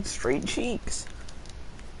tastes like straight cheeks.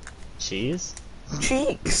 Cheese?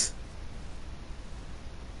 Cheeks.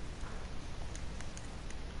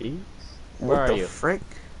 Cheese? What Where are the you? frick?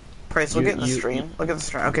 Price, look at the stream. Look at the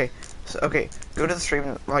stream. Okay, so, okay, go to the stream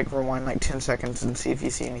and like rewind like 10 seconds and see if you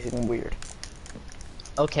see anything weird.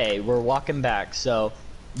 Okay, we're walking back. So,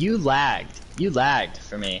 you lagged. You lagged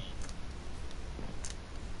for me.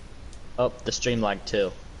 Oh, the stream lagged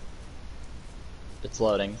too. It's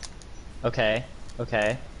loading. Okay,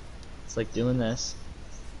 okay. It's like doing this.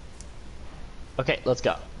 Okay, let's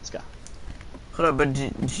go. Let's go. Hold up, but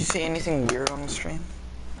did you see anything weird on the stream?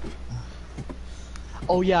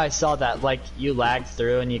 Oh yeah, I saw that. Like, you lagged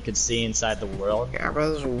through and you could see inside the world. Yeah,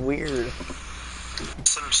 bro, this is weird.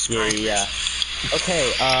 Yeah.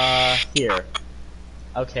 Okay, here.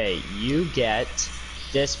 Okay, you get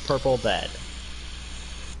this purple bed.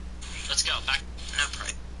 Let's go, back. No,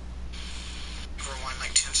 Price. Rewind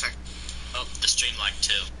like 10 seconds. Oh, the stream lagged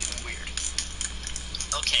too. Weird.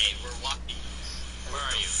 Okay, we're walking. Where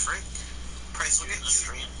are you? Frick? Price, look at the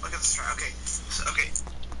stream. Look at the stream. Okay, so, okay.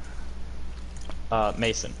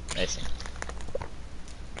 Mason.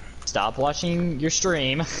 Stop watching your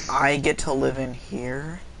stream. I get to live in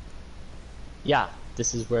here. Yeah,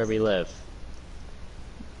 this is where we live.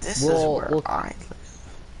 This is where I live.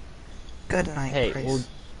 Good night, Hey, Price.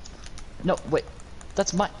 no, wait.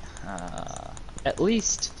 That's my... at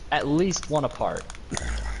least one apart.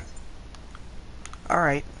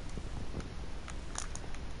 Alright.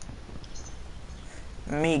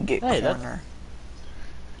 Me get Hey, corner.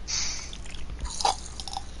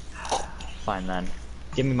 Fine then.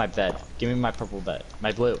 Give me my bed. Give me my purple bed.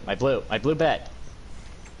 My blue bed.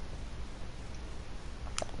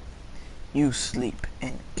 You sleep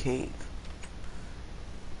in cave.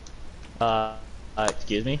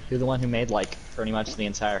 Excuse me? You're the one who made, like, pretty much the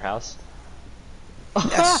entire house?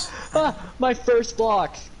 Yes. My first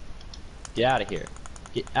block! Get out of here.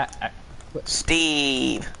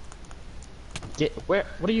 Steve. What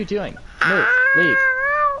are you doing? Move. Leave.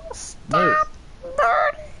 Move.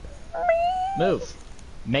 Move.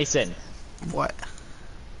 Mason. What?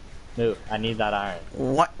 Move. I need that iron.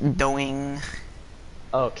 What doing?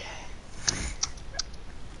 Okay.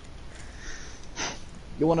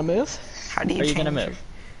 You wanna move? How do you Are you change gonna move?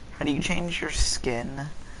 How do you change your skin?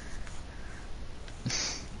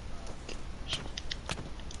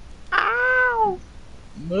 Ow!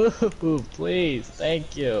 Move, please.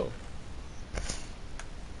 Thank you.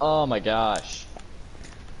 Oh my gosh.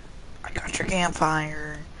 I got your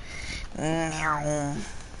campfire. Meow.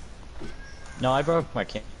 No, I broke my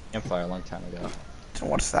campfire a long time ago. So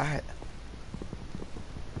what's that?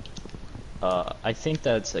 I think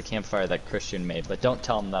that's a campfire that Christian made, but don't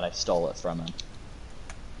tell him that I stole it from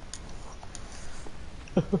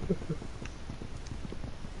him.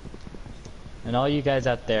 And all you guys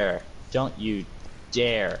out there, don't you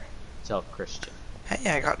dare tell Christian. Hey,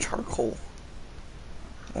 I got charcoal.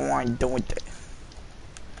 Why don't they?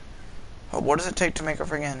 Oh, what does it take to make a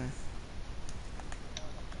friggin'...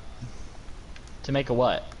 To make a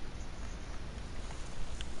what?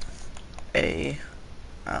 a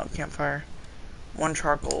campfire? 1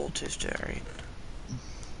 charcoal, 2 stearine.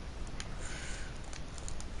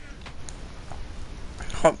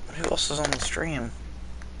 Who else is on the stream?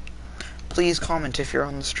 Please comment if you're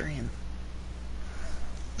on the stream.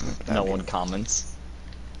 No one comments.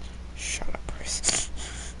 Shut up, Chris.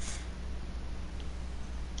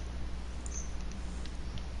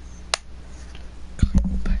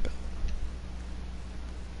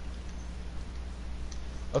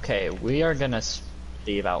 Okay, we are gonna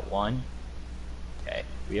leave out one. Okay,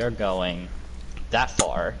 we are going that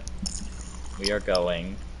far. We are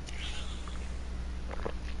going.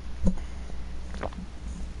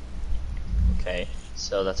 Okay,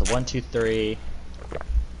 so that's a 1, 2, 3.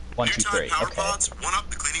 1, 2, 3. Power Okay. pods one up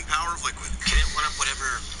the cleaning power of liquid. Can it one up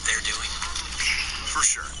whatever they're doing? For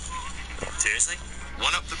sure. Seriously?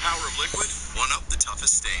 One up the power of liquid, one up the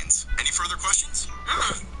toughest stains. Any further questions?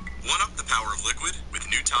 One up the power of liquid with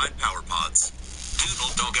new Tide Power Pods.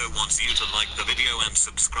 Doodle Doggo wants you to like the video and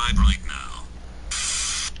subscribe right now.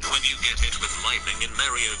 When you get hit with lightning in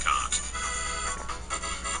Mario Kart.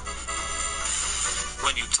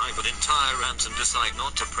 When you type an entire rant and decide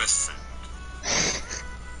not to press send.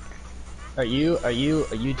 Are you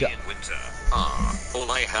In winter.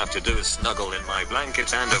 All I have to do is snuggle in my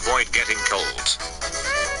blanket and avoid getting cold.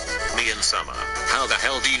 Me in summer. How the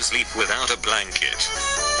hell do you sleep without a blanket?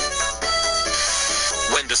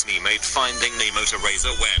 When Disney made Finding Nemo to raise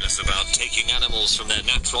awareness about taking animals from their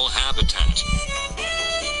natural habitat.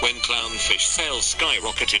 When clownfish sales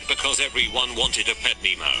skyrocketed because everyone wanted a pet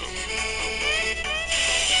Nemo.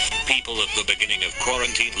 People at the beginning of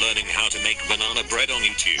quarantine learning how to make banana bread on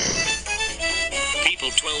YouTube.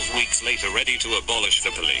 People 12 weeks later ready to abolish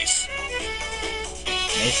the police.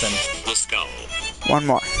 Mason? The skull. One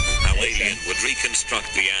more. How alien would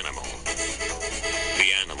reconstruct the animal.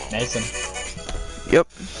 The animal. Mason? Yep.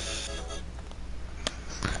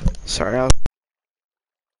 Sorry,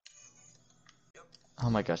 Oh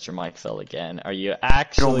my gosh, your mic fell again. Are you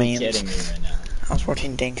actually memes. kidding me right now? I was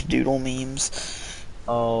watching Dank Doodle memes.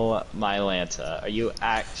 Oh my Lanta, are you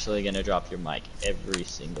actually gonna drop your mic every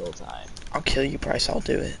single time? I'll kill you, Bryce. I'll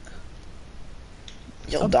do it.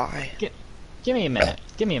 You'll die. Give me a minute.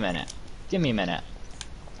 Give me a minute. Give me a minute.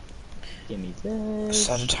 Give me this.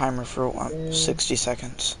 Set a timer for 60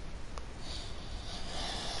 seconds.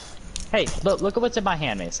 Hey, look at what's in my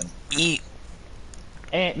hand, Mason. Eat.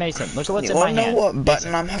 Hey, Mason, look at what's You in my wanna know hand. what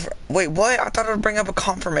button I'm having? Wait, what? I thought it would bring up a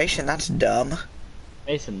confirmation. That's dumb.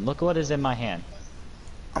 Mason, look at what is in my hand.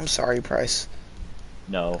 I'm sorry, Bryce.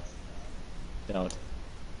 No. Don't.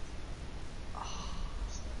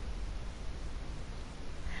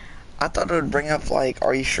 I thought it would bring up, like,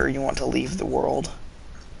 are you sure you want to leave the world?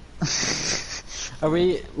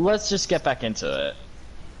 Let's just get back into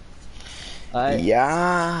it.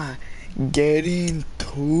 Yeah, get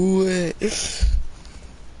into it.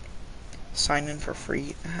 Sign in for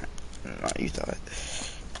free. No, you thought.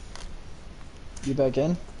 You back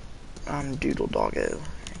in? I'm Doodle Doggo.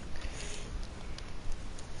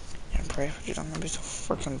 And pray if you don't gonna be so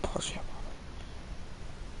freaking pussy.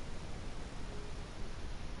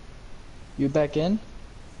 You back in?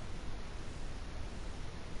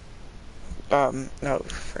 No,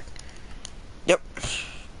 frick. Yep.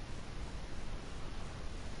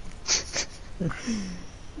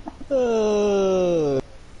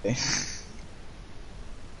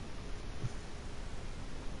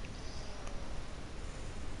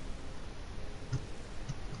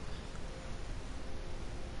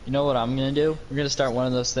 You know what I'm gonna do? We're gonna start one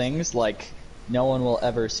of those things, like, no one will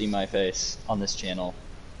ever see my face on this channel.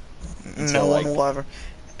 No one will ever.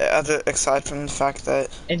 Aside from the fact that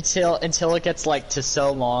Until it gets, like, to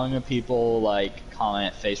so long, people, like,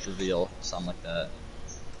 comment face reveal, something like that.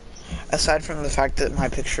 aside from the fact that my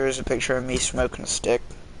picture is a picture of me smoking a stick.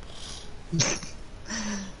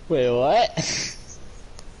 Wait, what?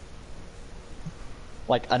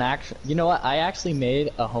 Like, you know what? I actually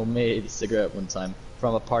made a homemade cigarette one time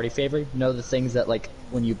from a party favor. You know the things that, like,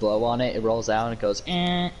 when you blow on it, it rolls out and it goes,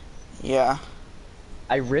 eh. Yeah.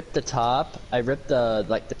 I ripped the top, I ripped the,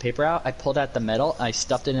 like, the paper out, I pulled out the metal, and I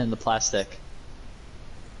stuffed it in the plastic.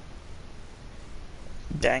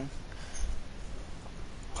 Dang.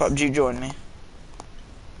 PUBG, join me.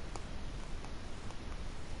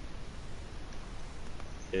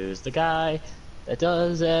 Who's the guy that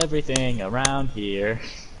does everything around here?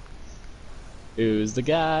 Who's the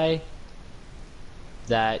guy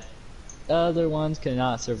that other ones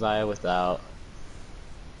cannot survive without?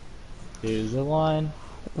 Who's the one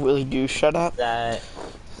Willie, do shut up. that...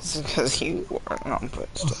 It's because you weren't on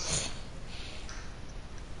put stuff.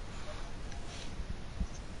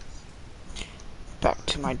 Back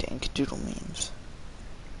to my dank doodle memes.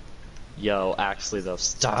 Yo, actually though,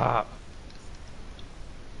 stop!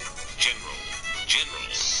 General,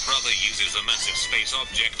 brother uses uses a massive space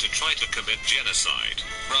object to try to commit genocide.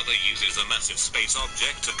 Brother uses a massive space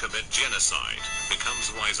object to commit genocide.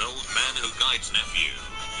 Becomes wise old man who guides nephew.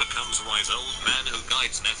 Becomes wise old man who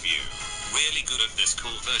guides nephew. Really good at this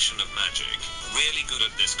cool version of magic. Really good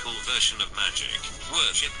at this cool version of magic.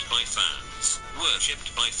 Worshipped by fans.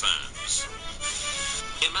 Worshipped by fans.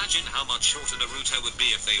 Imagine how much shorter Naruto would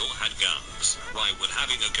be if they all had guns. Why would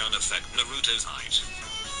having a gun affect Naruto's height?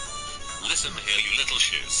 Listen here, you little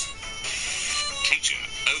shiz. Teacher,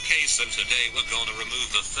 okay, so today we're gonna remove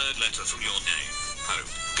the third letter from your name. Hope,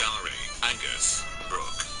 Gary, Angus,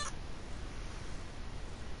 Brooke.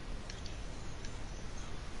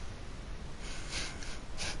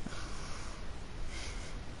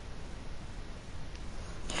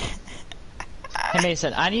 Hey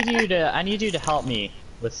Mason, I need you to help me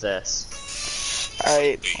with this.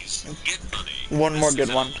 Alright, Please, get money. one more This is good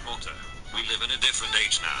an one. old motto. We live in a different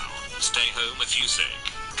age now. Stay home if you sick.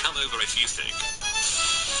 Come over if you think.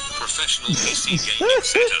 Professional PC gaming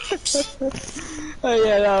setups. Oh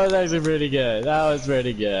yeah, that was actually pretty good. That was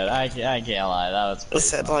pretty good. I can't lie. That was It pretty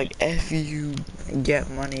said funny. like if you get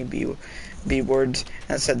money, be words,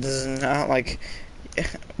 and it said this is not like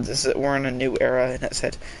we're in a new era, and it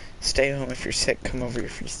said stay home if you're sick, come over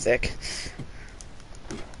if you're sick.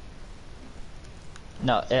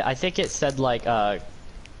 No, I think it said like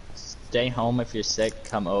stay home if you're sick,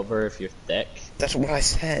 come over if you're thick. That's what I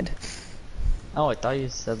said. Oh, I thought you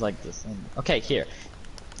said like the same. Okay, here.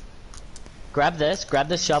 Grab this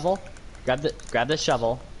shovel, grab this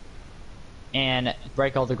shovel, and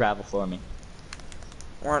break all the gravel for me.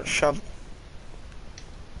 Weren't shove.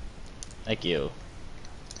 Thank you.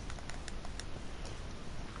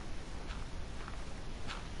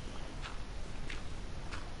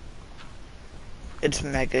 It's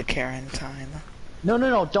Mega Karen time. No,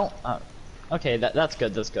 don't. Okay, that's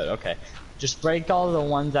good. That's good. Okay, just break all the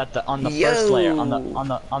ones at the on the first layer.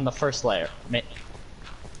 On the first layer.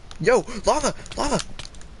 Yo, lava, lava.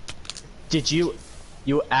 Did you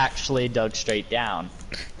actually dug straight down?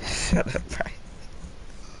 Shut up,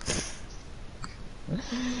 Bryce.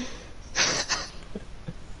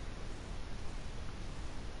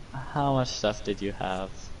 How much stuff did you have?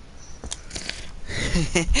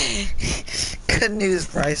 Good news,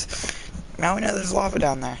 Bryce. Now we know there's lava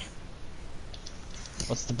down there.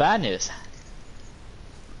 What's the bad news?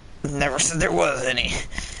 Never said there was any.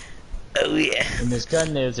 Oh yeah. When there's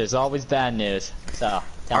good news, there's always bad news. So,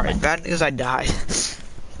 tell me. Alright, bad news, I died.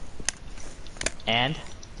 And?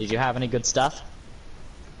 Did you have any good stuff?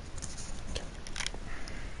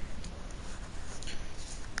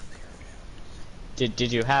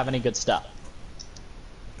 Did you have any good stuff?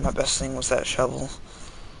 My best thing was that shovel.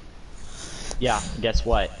 Yeah, guess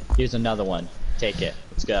what? Here's another one. Take it.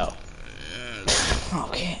 Let's go.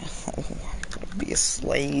 Okay. Oh, I'm gonna be a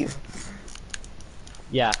slave.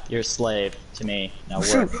 Yeah, you're a slave to me. Now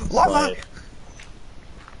Shoot, work, lava! slave.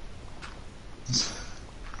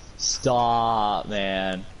 Stop,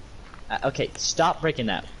 man. Okay, stop breaking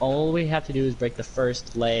that. All we have to do is break the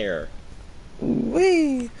first layer.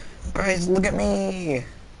 Wee! Bryce, look at me!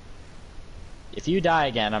 If you die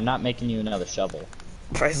again, I'm not making you another shovel.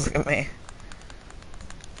 Bryce, look at me.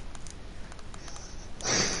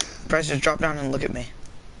 Bryce, just drop down and look at me.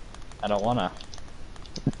 I don't wanna.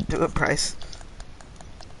 Do it, Bryce.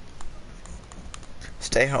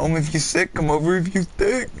 Stay home if you're sick, come over if you're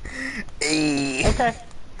thick. Hey. Okay.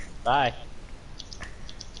 Bye.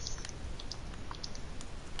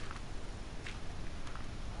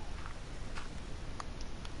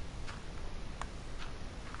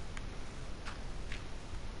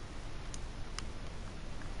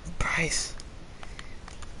 Bryce.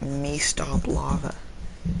 Me stop lava.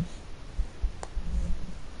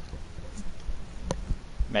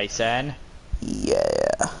 Mason, Yeah.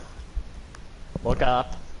 look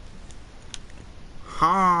up.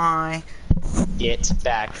 Hi. Get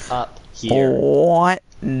back up here. What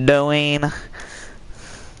doing?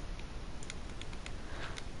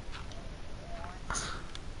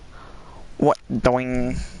 What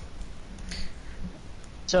doing?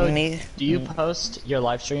 So, Me- do you post your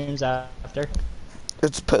live streams after?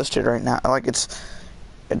 It's posted right now. Like it's.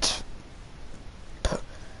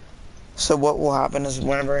 So what will happen is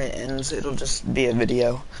whenever it ends, it'll just be a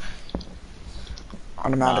video.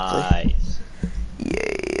 Automatically. Nice.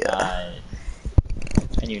 Yeah.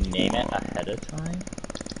 Nice. Can you name it ahead of time?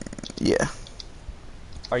 Yeah.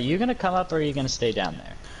 Are you gonna come up or are you gonna stay down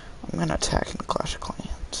there? I'm gonna attack in Clash of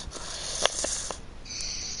Clans.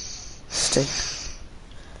 Stay.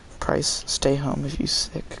 Price. Stay home if you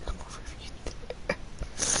sick. Come over if you.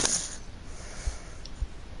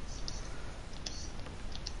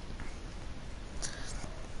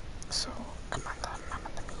 So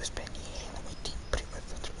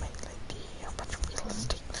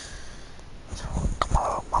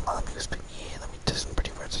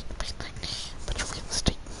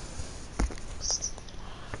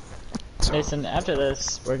Jason, after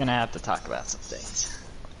this, we're gonna have to talk about some things.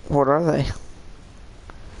 What are they?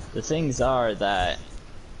 The things are that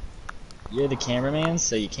you're the cameraman,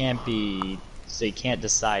 so you can't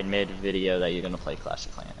decide mid-video that you're gonna play Clash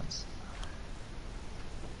of Clans.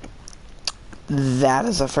 That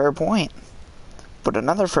is a fair point. But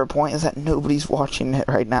another fair point is that nobody's watching it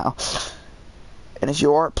right now. And if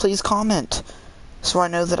you are, please comment, so I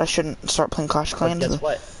know that I shouldn't start playing Clash of But Clans guess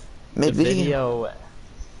what? mid-video.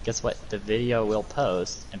 Guess what? The video will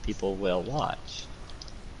post, and people will watch.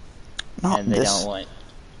 Not And they this. don't want.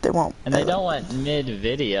 They won't. And they don't want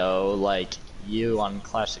mid-video like you on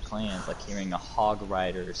Clash of Clans, like hearing a hog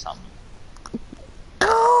rider or something.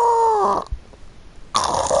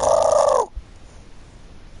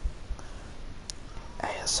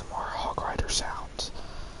 ASMR hog rider sounds.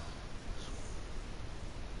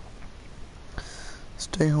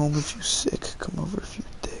 Stay home if you sick. Come over if you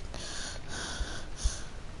thick.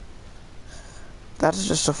 That is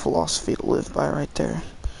just a philosophy to live by right there.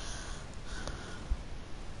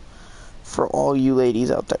 For all you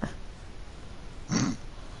ladies out there.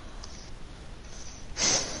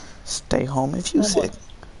 Stay home if you sick.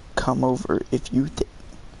 Come over if you thick.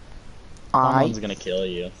 Someone's gonna kill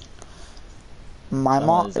you. My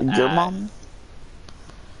mom, your mom?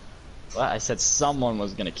 Well, I said someone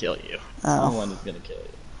was gonna kill you. Oh. Someone is gonna kill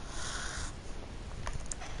you.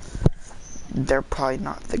 They're probably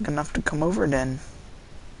not thick enough to come over then.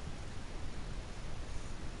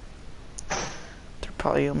 They're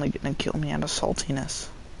probably only gonna kill me out of saltiness.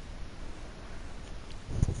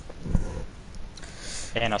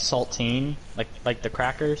 And a saltine, like the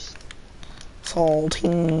crackers.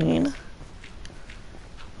 Saltine.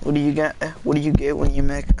 What do you get? What do you get when you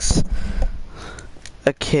mix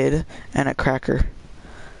a kid and a cracker?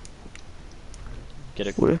 Get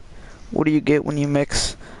a. What do you get when you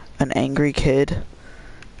mix an angry kid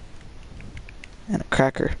and a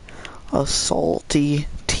cracker? A salty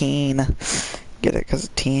teen. Get it? Cause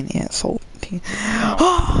teen, yeah, salty.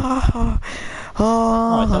 Oh.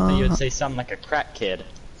 Oh, I thought that you would say something like a crack kid.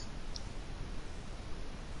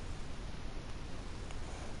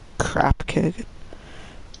 Crap kid.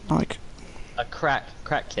 Like a crack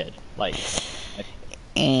kid, like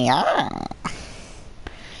yeah.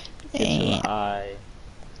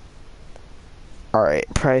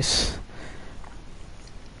 Alright, Price.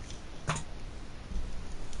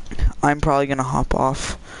 I'm probably gonna hop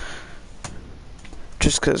off.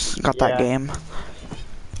 Just cause got that game.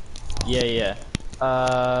 Yeah.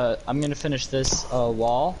 I'm gonna finish this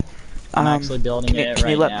wall. I'm actually building it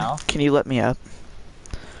right now. Can you let me up?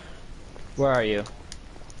 Where are you?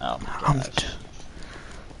 Oh my gosh.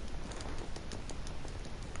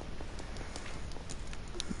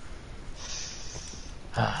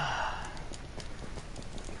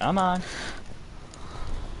 Come on.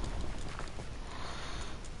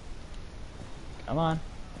 Come on.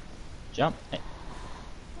 Jump. Hey.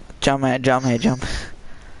 Jump.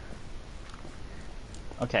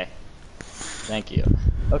 Okay. Thank you.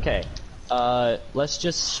 Okay. Let's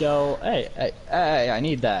just show. Hey, I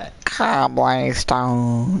need that.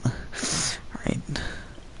 Cobblestone. Right.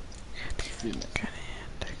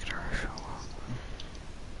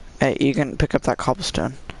 Hey, you can pick up that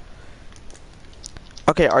cobblestone.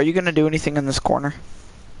 Okay, are you gonna do anything in this corner?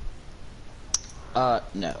 No.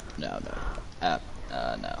 No.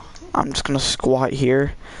 I'm just gonna squat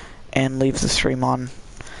here and leave the stream on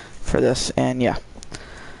for this, and yeah.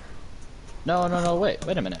 No,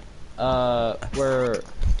 wait a minute. I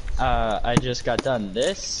just got done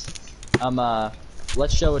this.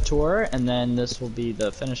 Let's show a tour, and then this will be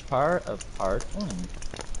the finished part of part 1.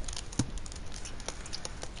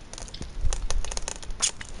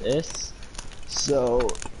 This. So.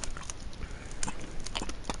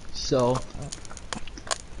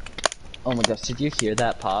 Oh my gosh, did you hear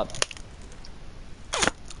that pop?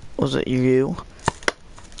 Was it you?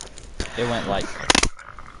 It went like...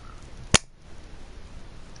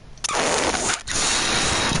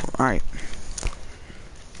 Alright.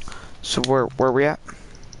 So where we at?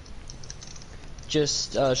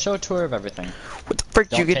 Just show a tour of everything. What the frick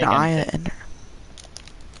did you get an eye in there?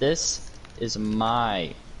 This is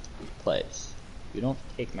my place. You don't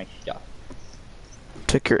take my stuff.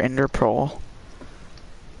 Took your ender pearl.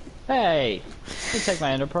 Hey! You take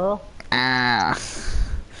my ender pearl. Ah.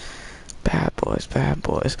 Bad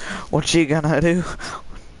boys. What you gonna do?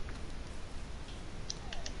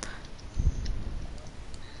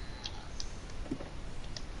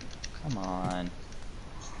 Come on.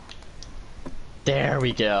 There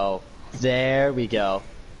we go.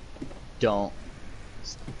 Don't.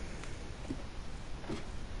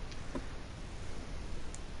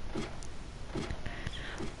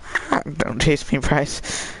 Don't chase me,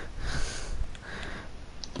 Bryce.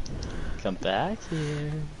 Come back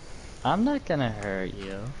here. I'm not gonna hurt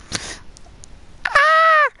you.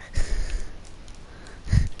 Ah!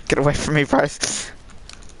 Get away from me, Bryce.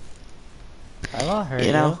 I won't hurt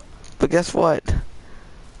You know, but guess what?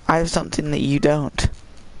 I have something that you don't.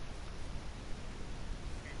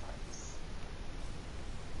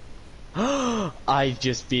 I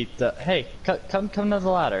just beat the. Hey, come to the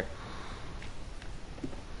ladder.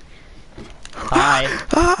 Hi.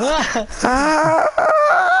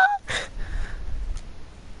 Ah!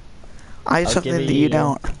 I have I'll something give that it you you.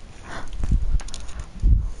 don't.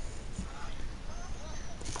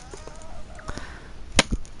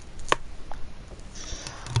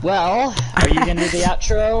 Well, are you gonna do the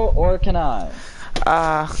outro or can I?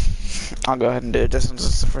 I'll go ahead and do it just since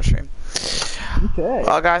it's the first stream. Okay.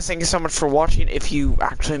 Well, guys, thank you so much for watching. If you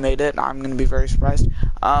actually made it, I'm gonna be very surprised.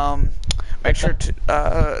 Make sure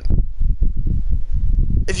to,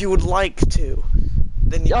 if you would like to,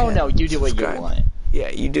 then you Oh can no, you do what subscribe. you want. Yeah,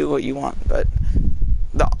 you do what you want, but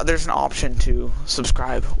there's an option to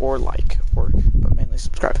subscribe or like, but mainly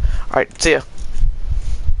subscribe. Alright, see ya.